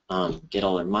pay, get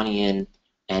all their money in,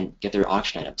 and get their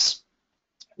auction items.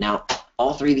 Now,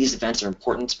 all 3 of these events are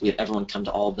important. We have everyone come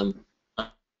to all of them,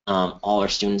 all our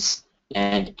students,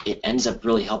 and it ends up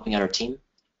really helping out our team.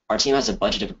 Our team has a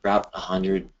budget of about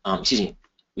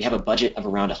we have a budget of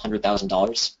around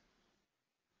 $100,000,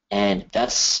 and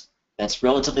that's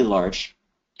relatively large,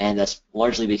 and that's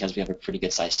largely because we have a pretty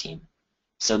good sized team.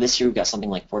 So this year we've got something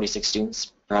like 46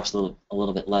 students, perhaps a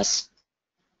little bit less,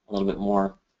 a little bit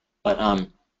more, but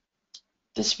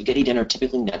the spaghetti dinner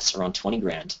typically nets around 20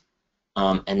 grand,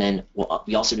 and then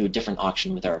we also do a different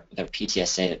auction with our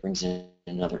PTSA that brings in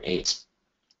another 8.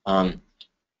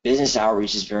 Business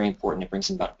outreach is very important. It brings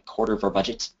in about a quarter of our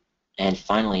budget, and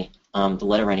finally, the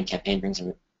letter writing campaign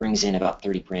brings in about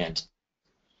 30 grand.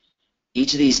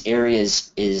 Each of these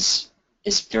areas is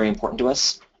very important to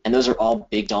us, and those are all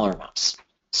big dollar amounts.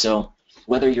 So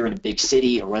whether you're in a big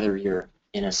city or whether you're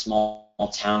in a small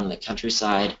town in the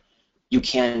countryside, you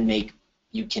can make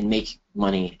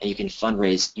money and you can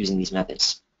fundraise using these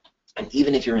methods. And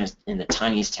even if you're in the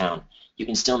tiniest town, you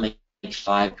can still make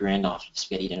 5 grand off of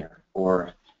spaghetti dinner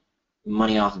or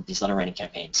money off of these letter writing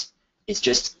campaigns. It's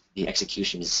just the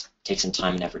execution takes some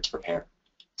time and effort to prepare.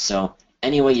 So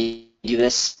any way you do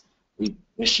this, we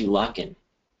wish you luck and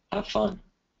have fun.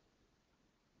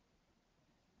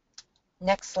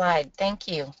 Next slide. Thank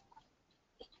you.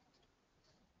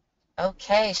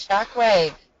 Okay,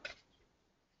 Shockwave.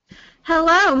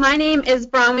 Hello, my name is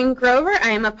Bronwyn Grover.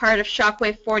 I am a part of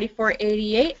Shockwave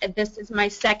 4488. This is my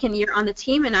 2nd year on the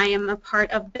team, and I am a part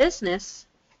of business.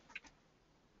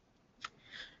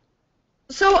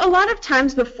 So a lot of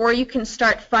times before you can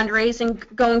start fundraising,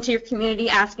 going to your community,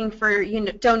 asking for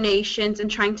donations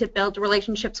and trying to build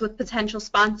relationships with potential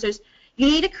sponsors, you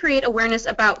need to create awareness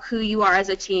about who you are as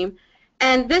a team.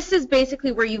 And this is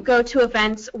basically where you go to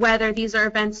events, whether these are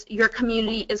events your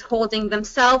community is holding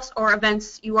themselves or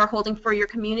events you are holding for your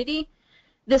community.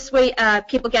 This way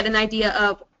people get an idea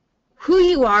of who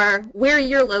you are, where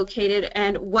you're located,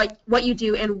 and what you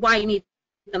do and why you need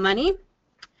the money.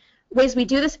 Ways we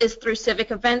do this is through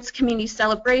civic events, community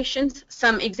celebrations.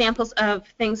 Some examples of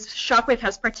things Shockwave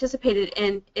has participated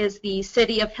in is the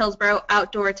City of Hillsborough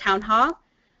Outdoor Town Hall,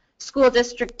 School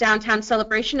District Downtown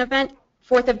Celebration Event,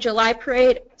 4th of July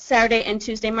Parade, Saturday and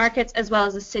Tuesday markets, as well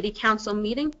as a City Council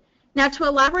meeting. Now to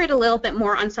elaborate a little bit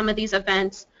more on some of these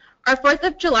events, our 4th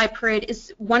of July Parade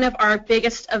is one of our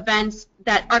biggest events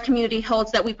that our community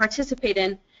holds that we participate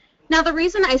in. Now the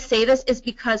reason I say this is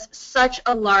because such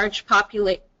a large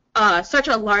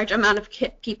amount of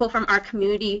people from our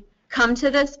community come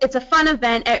to this. It's a fun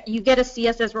event. You get to see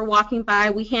us as we're walking by.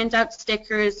 We hand out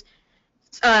stickers,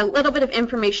 a little bit of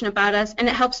information about us, and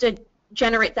it helps to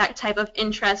generate that type of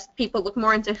interest. People look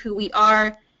more into who we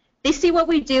are. They see what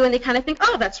we do, and they kind of think,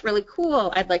 oh, that's really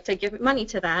cool. I'd like to give money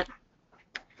to that.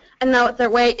 Another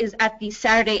way is at the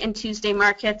Saturday and Tuesday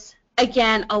markets.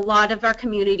 Again, a lot of our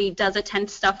community does attend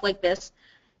stuff like this.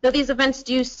 Though these events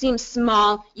do seem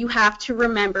small, you have to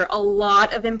remember a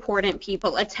lot of important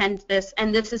people attend this,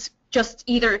 and this is just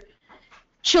either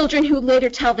children who later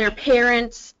tell their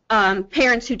parents,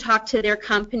 parents who talk to their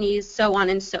companies, so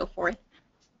on and so forth.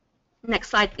 Next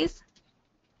slide, please.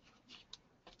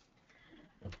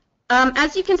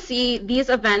 As you can see, these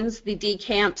events, the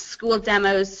D-Camps, school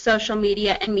demos, social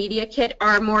media, and media kit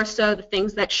are more so the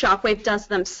things that Shockwave does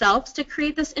themselves to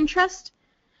create this interest.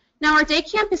 Now, our day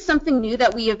camp is something new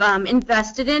that we have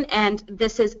invested in, and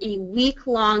this is a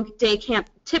week-long day camp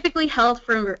typically held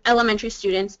for elementary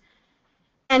students.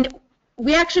 And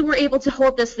we actually were able to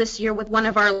hold this year with one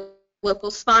of our local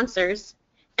sponsors.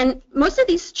 And most of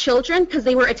these children, because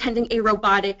they were attending a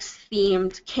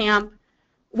robotics-themed camp,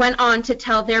 went on to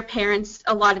tell their parents,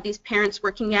 a lot of these parents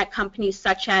working at companies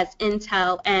such as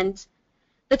Intel, and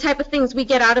the type of things we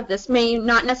get out of this may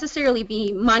not necessarily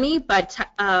be money, but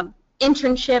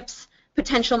internships,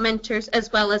 potential mentors,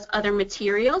 as well as other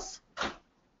materials.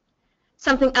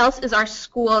 Something else is our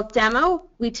school demo.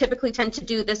 We typically tend to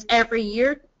do this every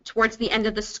year towards the end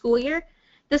of the school year.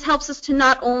 This helps us to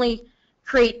not only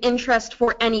create interest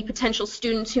for any potential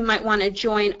students who might want to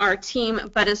join our team,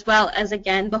 but as well as,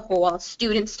 again, the whole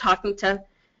students talking to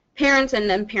parents and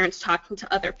then parents talking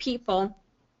to other people.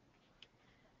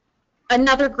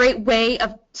 Another great way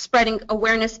of spreading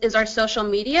awareness is our social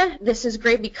media. This is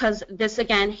great because this,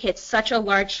 again, hits such a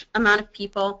large amount of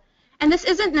people. And this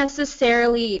isn't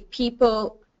necessarily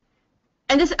people,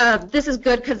 and this is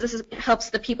good because this helps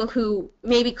the people who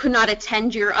maybe could not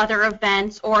attend your other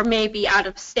events or maybe out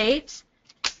of state.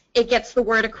 It gets the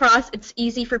word across. It's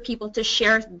easy for people to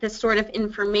share this sort of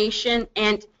information,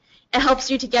 and it helps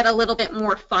you to get a little bit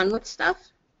more fun with stuff.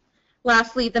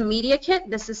 Lastly, the media kit.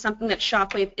 This is something that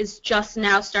Shockwave is just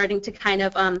now starting to kind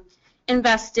of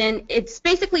invest in. It's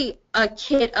basically a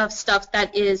kit of stuff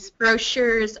that is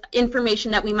brochures,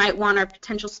 information that we might want our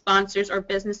potential sponsors or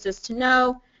businesses to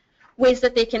know, ways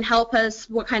that they can help us,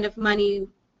 what kind of money,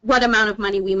 what amount of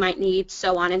money we might need,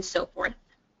 so on and so forth.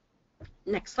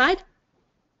 Next slide.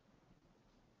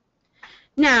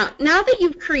 Now that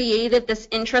you've created this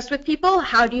interest with people,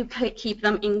 how do you keep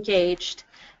them engaged?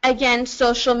 Again,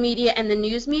 social media and the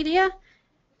news media.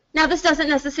 Now, this doesn't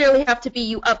necessarily have to be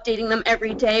you updating them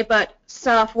every day, but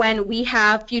stuff when we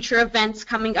have future events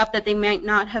coming up that they might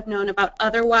not have known about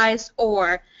otherwise,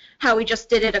 or how we just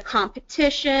did at a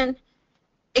competition.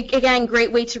 Again,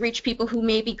 great way to reach people who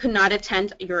maybe could not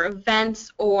attend your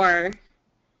events, or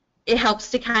it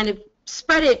helps to kind of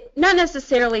spread it, not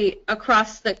necessarily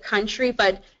across the country,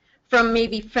 but from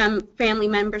maybe from family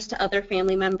members to other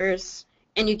family members,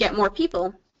 and you get more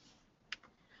people.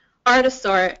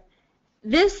 Artisaur.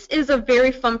 This is a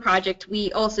very fun project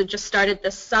we also just started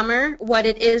this summer. What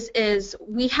it is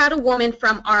we had a woman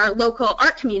from our local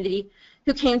art community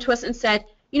who came to us and said,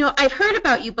 you know, I've heard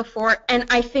about you before, and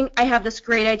I think I have this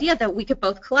great idea that we could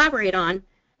both collaborate on.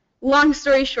 Long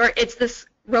story short, it's this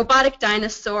robotic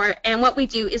dinosaur, and what we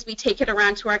do is we take it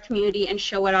around to our community and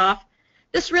show it off.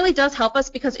 This really does help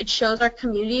us because it shows our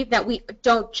community that we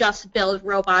don't just build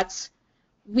robots.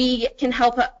 We can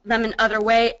help them in other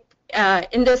ways.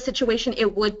 In this situation,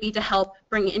 it would be to help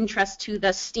bring interest to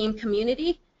the STEAM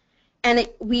community, and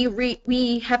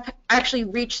we have actually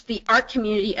reached the art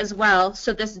community as well,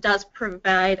 so this does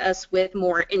provide us with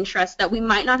more interest that we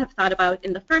might not have thought about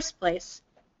in the first place.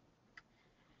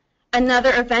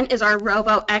 Another event is our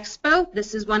Robo Expo.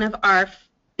 This is one of our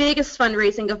biggest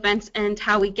fundraising events and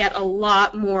how we get a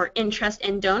lot more interest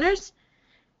in donors.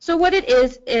 So what it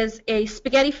is a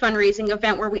spaghetti fundraising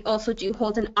event where we also do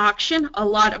hold an auction. A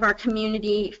lot of our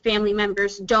community, family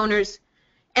members, donors,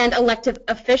 and elected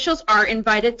officials are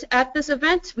invited at this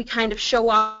event. We kind of show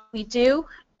off what we do.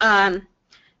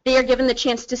 They are given the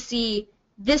chance to see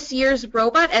this year's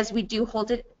robot, as we do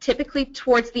hold it typically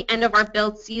towards the end of our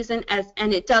build season,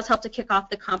 and it does help to kick off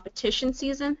the competition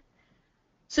season.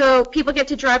 So people get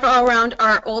to drive all around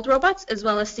our old robots as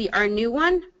well as see our new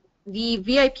one. The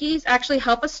VIPs actually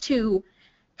help us to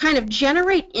kind of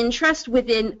generate interest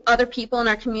within other people in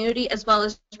our community as well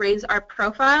as raise our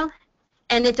profile.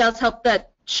 And it does help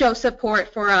that show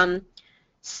support for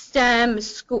STEM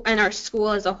school and our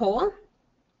school as a whole.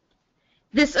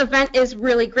 This event is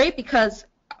really great because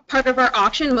part of our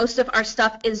auction, most of our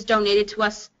stuff is donated to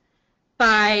us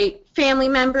by family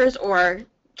members or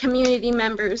community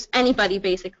members, anybody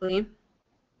basically,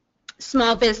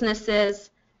 small businesses.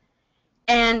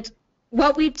 And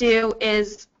what we do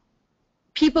is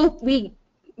we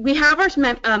have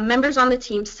our members on the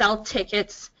team sell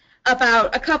tickets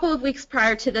about a couple of weeks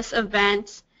prior to this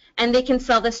event, and they can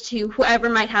sell this to whoever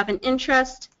might have an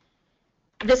interest.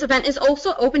 This event is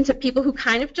also open to people who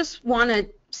kind of just want to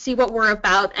see what we're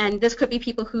about, and this could be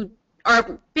people who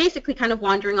are basically kind of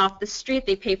wandering off the street.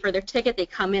 They pay for their ticket, they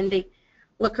come in, they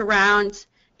look around,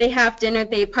 they have dinner,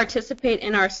 they participate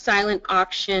in our silent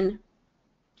auction,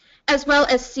 as well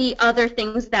as see other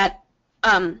things that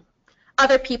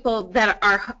other people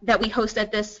that we host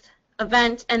at this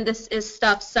event. And this is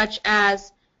stuff such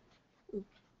as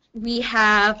we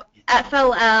have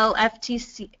FLL,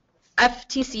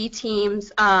 FTC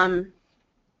teams.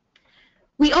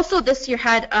 We also this year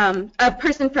had a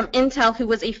person from Intel who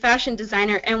was a fashion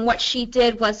designer, and what she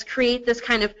did was create this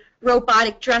kind of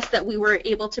robotic dress that we were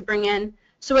able to bring in.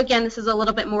 So again, this is a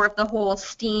little bit more of the whole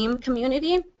STEAM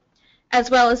community, as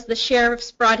well as the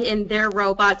sheriffs brought in their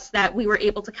robots that we were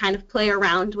able to kind of play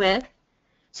around with.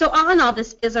 So all in all,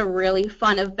 this is a really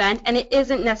fun event, and it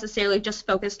isn't necessarily just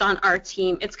focused on our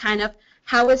team. It's kind of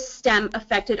how has STEM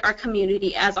affected our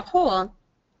community as a whole.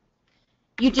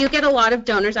 You do get a lot of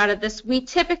donors out of this. We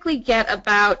typically get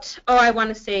about, I want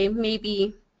to say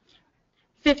maybe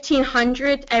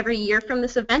 1,500 every year from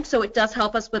this event, so it does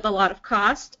help us with a lot of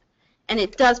cost, and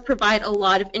it does provide a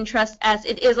lot of interest as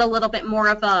it is a little bit more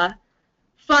of a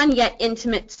fun yet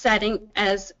intimate setting,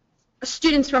 as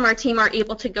students from our team are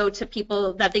able to go to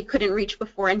people that they couldn't reach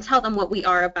before and tell them what we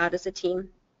are about as a team.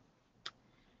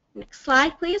 Next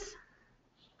slide, please.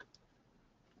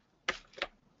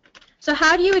 So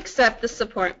how do you accept the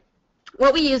support?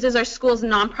 What we use is our school's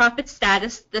nonprofit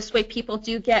status. This way people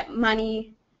do get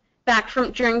money back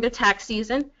from during the tax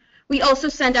season. We also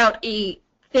send out a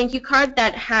thank you card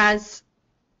that has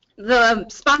the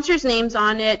sponsors' names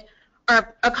on it,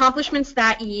 our accomplishments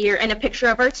that year, and a picture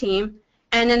of our team,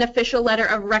 and an official letter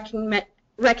of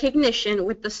recognition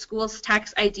with the school's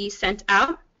tax ID sent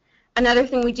out. Another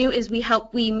thing we do is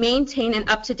we maintain an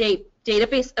up-to-date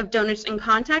database of donors and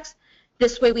contacts.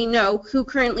 This way we know who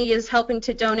currently is helping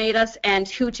to donate us and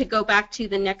who to go back to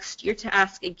the next year to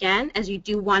ask again, as you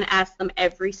do want to ask them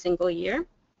every single year.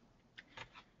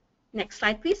 Next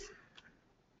slide, please.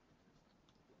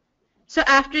 So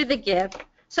after the give,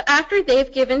 so after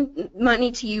they've given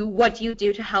money to you, what do you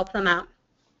do to help them out?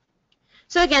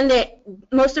 So again,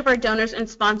 most of our donors and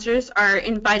sponsors are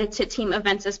invited to team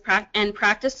events and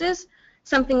practices.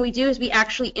 Something we do is we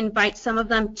actually invite some of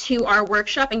them to our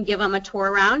workshop and give them a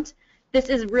tour around. This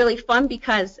is really fun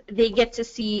because they get to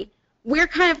see where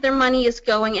kind of their money is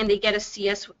going, and they get to see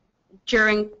us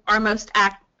during our most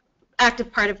active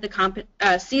part of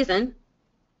the season.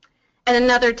 And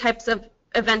another types of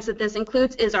events that this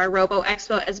includes is our Robo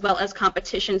Expo, as well as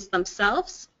competitions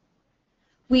themselves.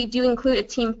 We do include a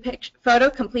team photo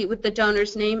complete with the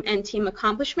donor's name and team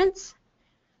accomplishments.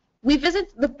 We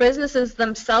visit the businesses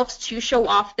themselves to show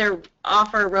off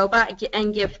our robot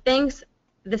and give thanks.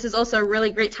 This is also a really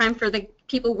great time for the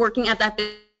people working at that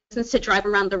business to drive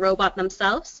around the robot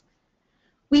themselves.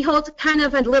 We hold kind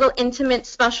of a little intimate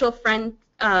special friend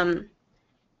 /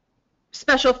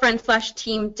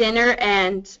 team dinner,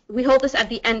 and we hold this at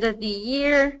the end of the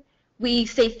year. We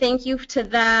say thank you to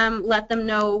them, let them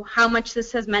know how much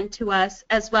this has meant to us,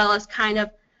 as well as kind of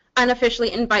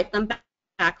unofficially invite them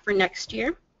back for next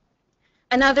year.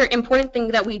 Another important thing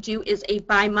that we do is a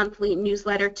bi-monthly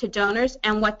newsletter to donors,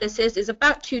 and what this is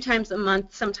about 2 times a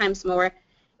month, sometimes more,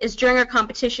 is during our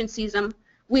competition season,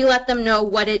 we let them know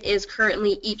what it is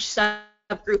currently each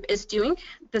subgroup is doing.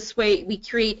 This way we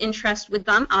create interest with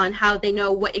them on how they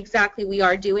know what exactly we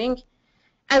are doing,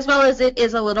 as well as it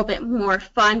is a little bit more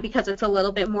fun because it's a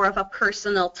little bit more of a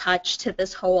personal touch to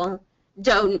this whole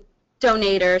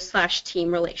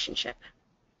donator/team relationship.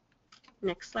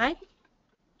 Next slide.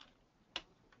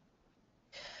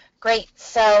 Great.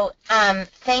 So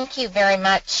thank you very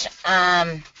much,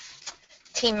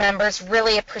 team members.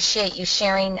 Really appreciate you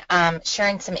sharing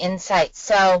some insights.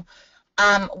 So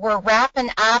we're wrapping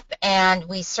up, and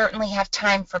we certainly have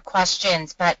time for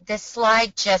questions, but this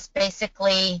slide just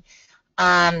basically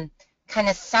kind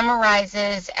of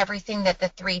summarizes everything that the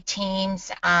three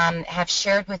teams have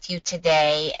shared with you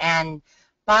today. And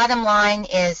bottom line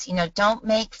is, you know, don't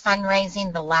make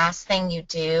fundraising the last thing you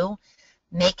do.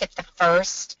 Make it the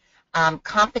first.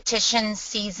 Competition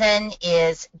season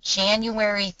is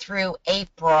January through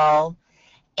April,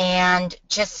 and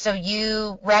just so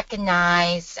you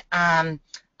recognize, a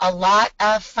lot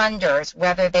of funders,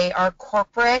 whether they are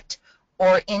corporate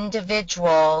or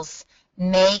individuals,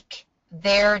 make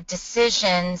their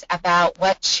decisions about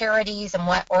what charities and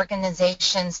what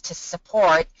organizations to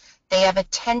support. They have a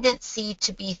tendency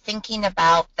to be thinking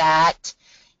about that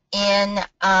in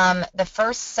the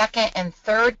first, second, and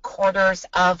third quarters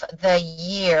of the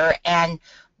year, and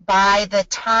by the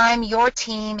time your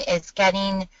team is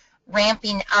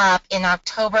ramping up in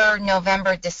October,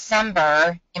 November,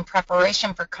 December in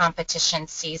preparation for competition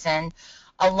season,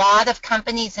 a lot of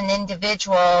companies and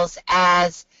individuals,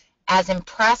 as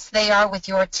impressed they are with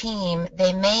your team,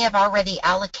 they may have already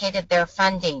allocated their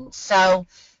funding. So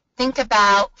think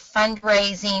about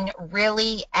fundraising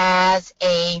really as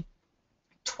a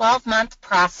 12-month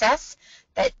process,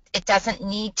 that it doesn't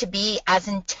need to be as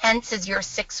intense as your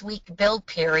 6-week build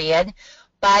period,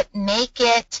 but make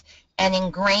it and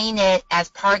ingrain it as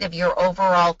part of your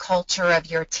overall culture of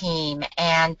your team,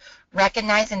 and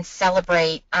recognize and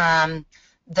celebrate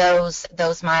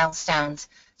those milestones.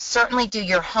 Certainly do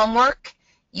your homework.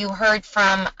 You heard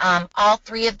from all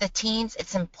three of the teams.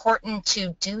 It's important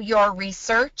to do your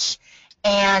research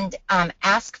and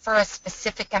ask for a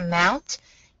specific amount.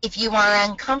 If you are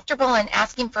uncomfortable in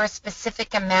asking for a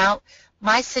specific amount,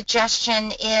 my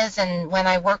suggestion is, and when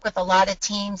I work with a lot of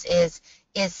teams, is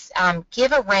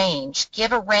give a range.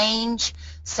 Give a range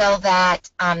so that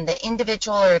the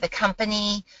individual or the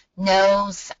company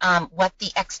knows what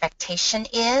the expectation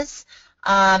is,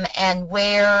 and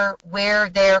where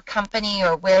their company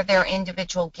or where their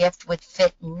individual gift would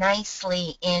fit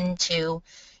nicely into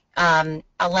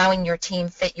allowing your team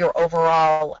fit your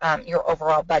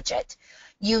overall budget.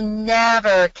 You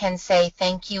never can say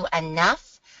thank you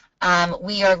enough.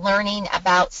 We are learning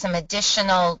about some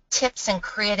additional tips and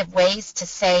creative ways to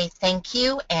say thank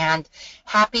you, and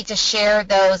happy to share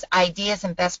those ideas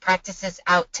and best practices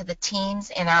out to the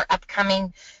teams in our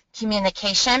upcoming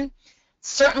communication.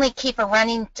 Certainly keep a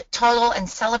running total and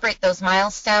celebrate those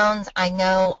milestones. I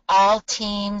know all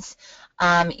teams,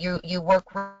 you work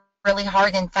really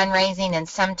hard in fundraising, and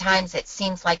sometimes it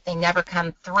seems like they never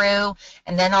come through,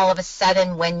 and then all of a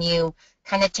sudden when you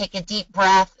kind of take a deep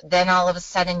breath, then all of a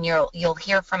sudden you'll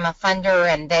hear from a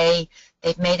funder, and they've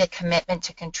made a commitment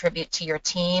to contribute to your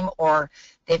team, or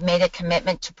they've made a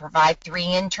commitment to provide 3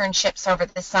 internships over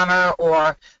the summer,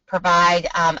 or provide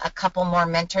a couple more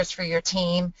mentors for your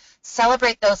team.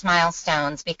 Celebrate those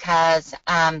milestones, because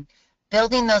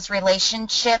building those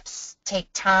relationships take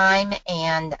time,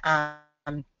 and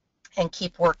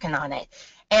keep working on it.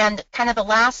 And kind of the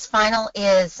last final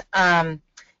is,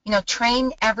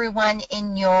 train everyone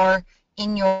in your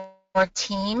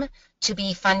team to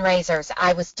be fundraisers.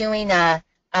 I was doing a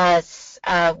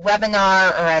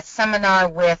webinar or a seminar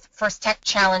with First Tech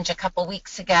Challenge a couple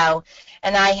weeks ago,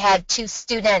 and I had 2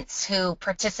 students who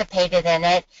participated in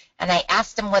it, and I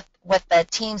asked them what the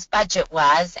team's budget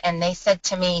was, and they said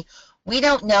to me, "We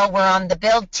don't know, we're on the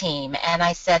build team." And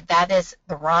I said, that is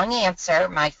the wrong answer,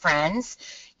 my friends.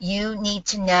 You need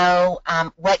to know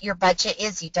what your budget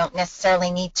is. You don't necessarily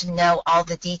need to know all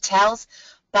the details,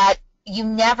 but you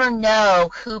never know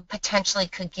who potentially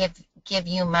could give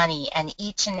you money, and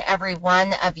each and every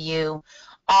one of you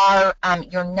are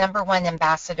your #1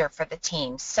 ambassador for the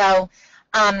team. So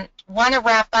want to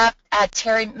wrap up.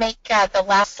 Terry, make the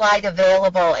last slide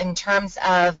available in terms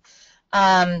of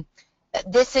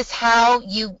this is how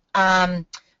you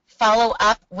follow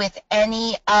up with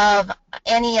any of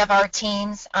our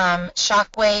teams,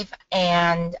 Shockwave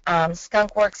and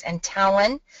Skunkworks and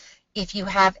Talon. If you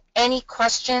have any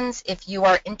questions, if you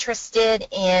are interested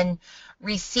in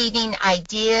receiving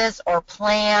ideas or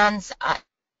plans, a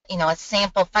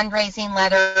sample fundraising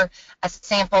letter, a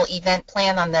sample event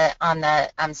plan on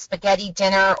the spaghetti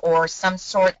dinner, or some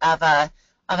sort of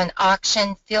an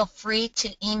auction, feel free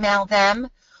to email them.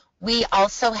 We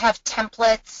also have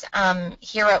templates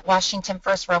here at Washington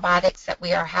First Robotics that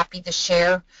we are happy to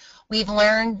share. We've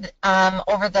learned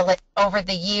over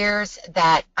the years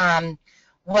that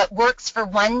what works for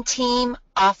one team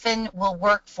often will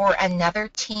work for another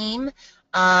team,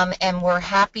 and we're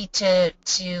happy to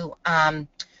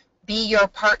be your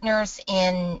partners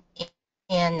in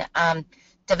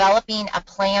developing a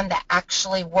plan that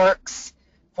actually works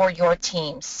for your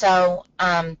team. So,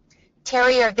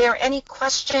 Terry, are there any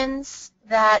questions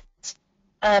that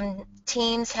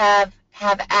teams have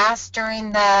asked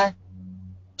during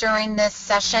this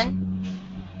session?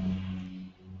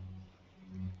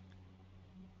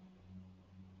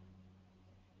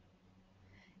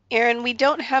 Erin, we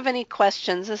don't have any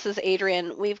questions. This is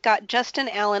Adrian. We've got Justin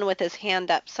Allen with his hand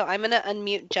up, so I'm going to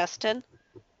unmute Justin.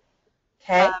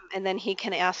 Okay. And then he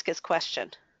can ask his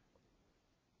question.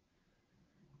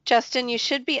 Justin, you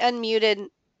should be unmuted.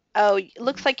 Oh, it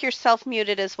looks like you're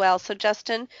self-muted as well. So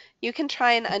Justin, you can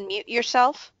try and unmute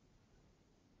yourself.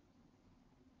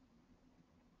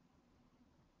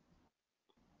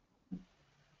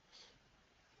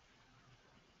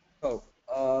 Oh,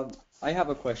 I have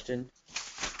a question.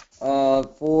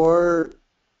 For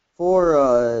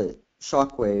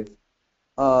Shockwave,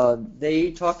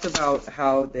 they talked about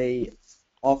how they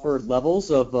offered levels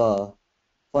of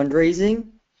fundraising,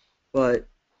 but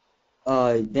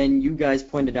then you guys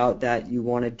pointed out that you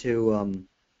wanted to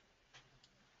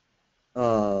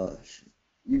ask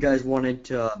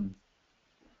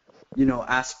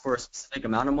for a specific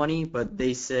amount of money, but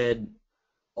they said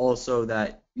also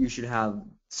that you should have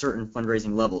certain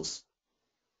fundraising levels.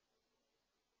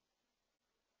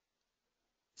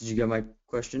 Did you get my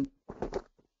question?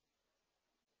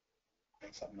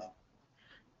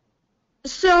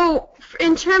 So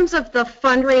in terms of the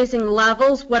fundraising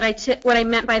levels, what I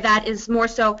meant by that is more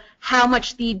so how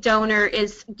much the donor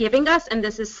is giving us, and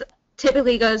this is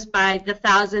typically goes by the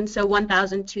thousand, so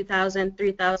 1,000, 2,000,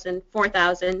 3,000,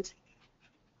 4,000.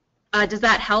 Does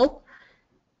that help?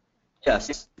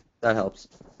 Yes, that helps.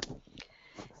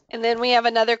 And then we have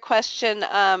another question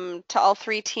to all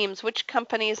three teams. Which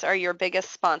companies are your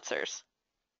biggest sponsors?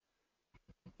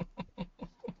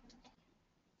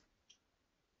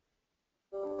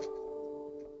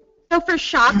 So for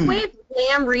Shockwave,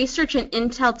 Lam Research and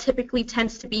Intel typically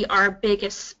tends to be our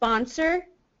biggest sponsor.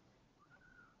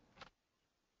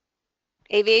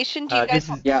 Aviation, do you guys?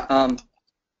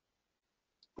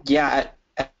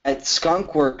 At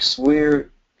Skunkworks,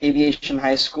 we're aviation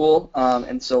high school,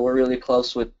 and so we're really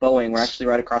close with Boeing. We're actually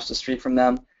right across the street from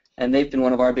them, and they've been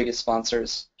one of our biggest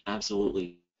sponsors.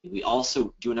 Absolutely. We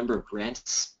also do a number of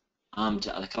grants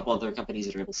to a couple other companies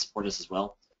that are able to support us as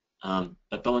well.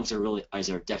 But Boeing's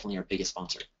are definitely our biggest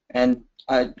sponsor. And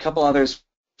a couple others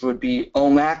would be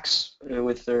OMAX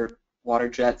with their water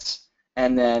jets,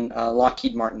 and then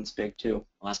Lockheed Martin's big too.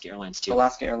 Alaska Airlines too.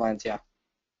 Alaska Airlines, yeah.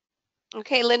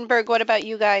 Okay, Lindbergh, what about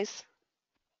you guys?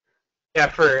 Yeah,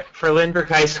 for Lindbergh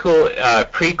High School,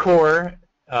 Precor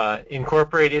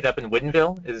Incorporated up in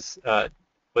Woodinville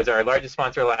was our largest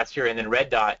sponsor last year, and then Red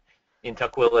Dot in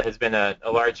Tukwila has been a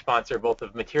large sponsor both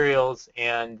of materials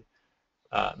and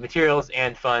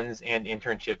funds and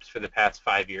internships for the past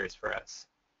 5 years for us.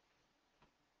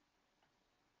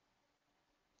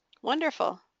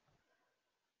 Wonderful.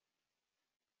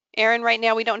 Erin, right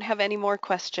now we don't have any more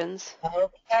questions.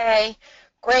 Okay,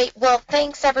 great. Well,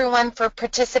 thanks everyone for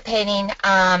participating.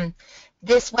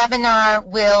 This webinar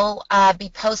will be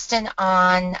posted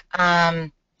on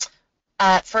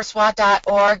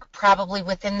firstwa.org probably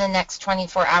within the next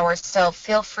 24 hours, so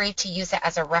feel free to use it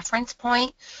as a reference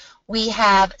point. We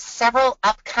have several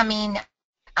upcoming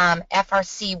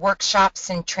FRC workshops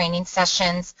and training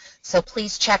sessions, so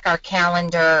please check our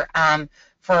calendar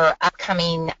for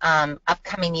upcoming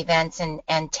events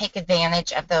and take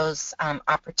advantage of those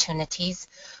opportunities.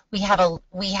 We have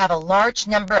a large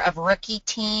number of rookie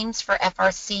teams for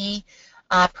FRC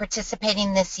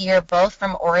participating this year, both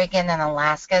from Oregon and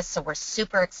Alaska, so we're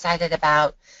super excited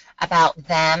about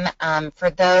them.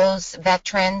 For those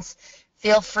veterans,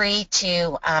 feel free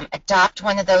to adopt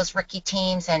one of those rookie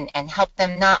teams and help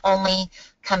them not only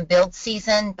come build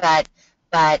season, but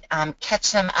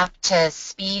catch them up to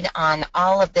speed on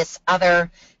all of this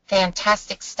other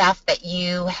fantastic stuff that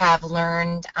you have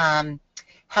learned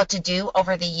how to do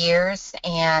over the years.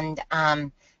 And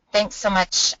thanks so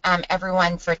much,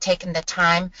 everyone, for taking the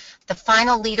time. The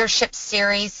final leadership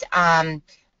series,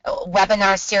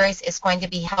 webinar series, is going to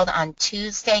be held on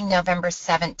Tuesday, November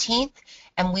 17th,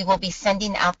 and we will be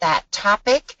sending out that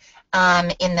topic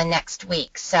in the next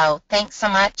week. So thanks so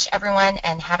much, everyone,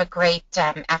 and have a great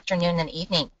afternoon and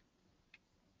evening.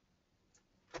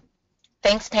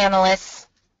 Thanks, panelists.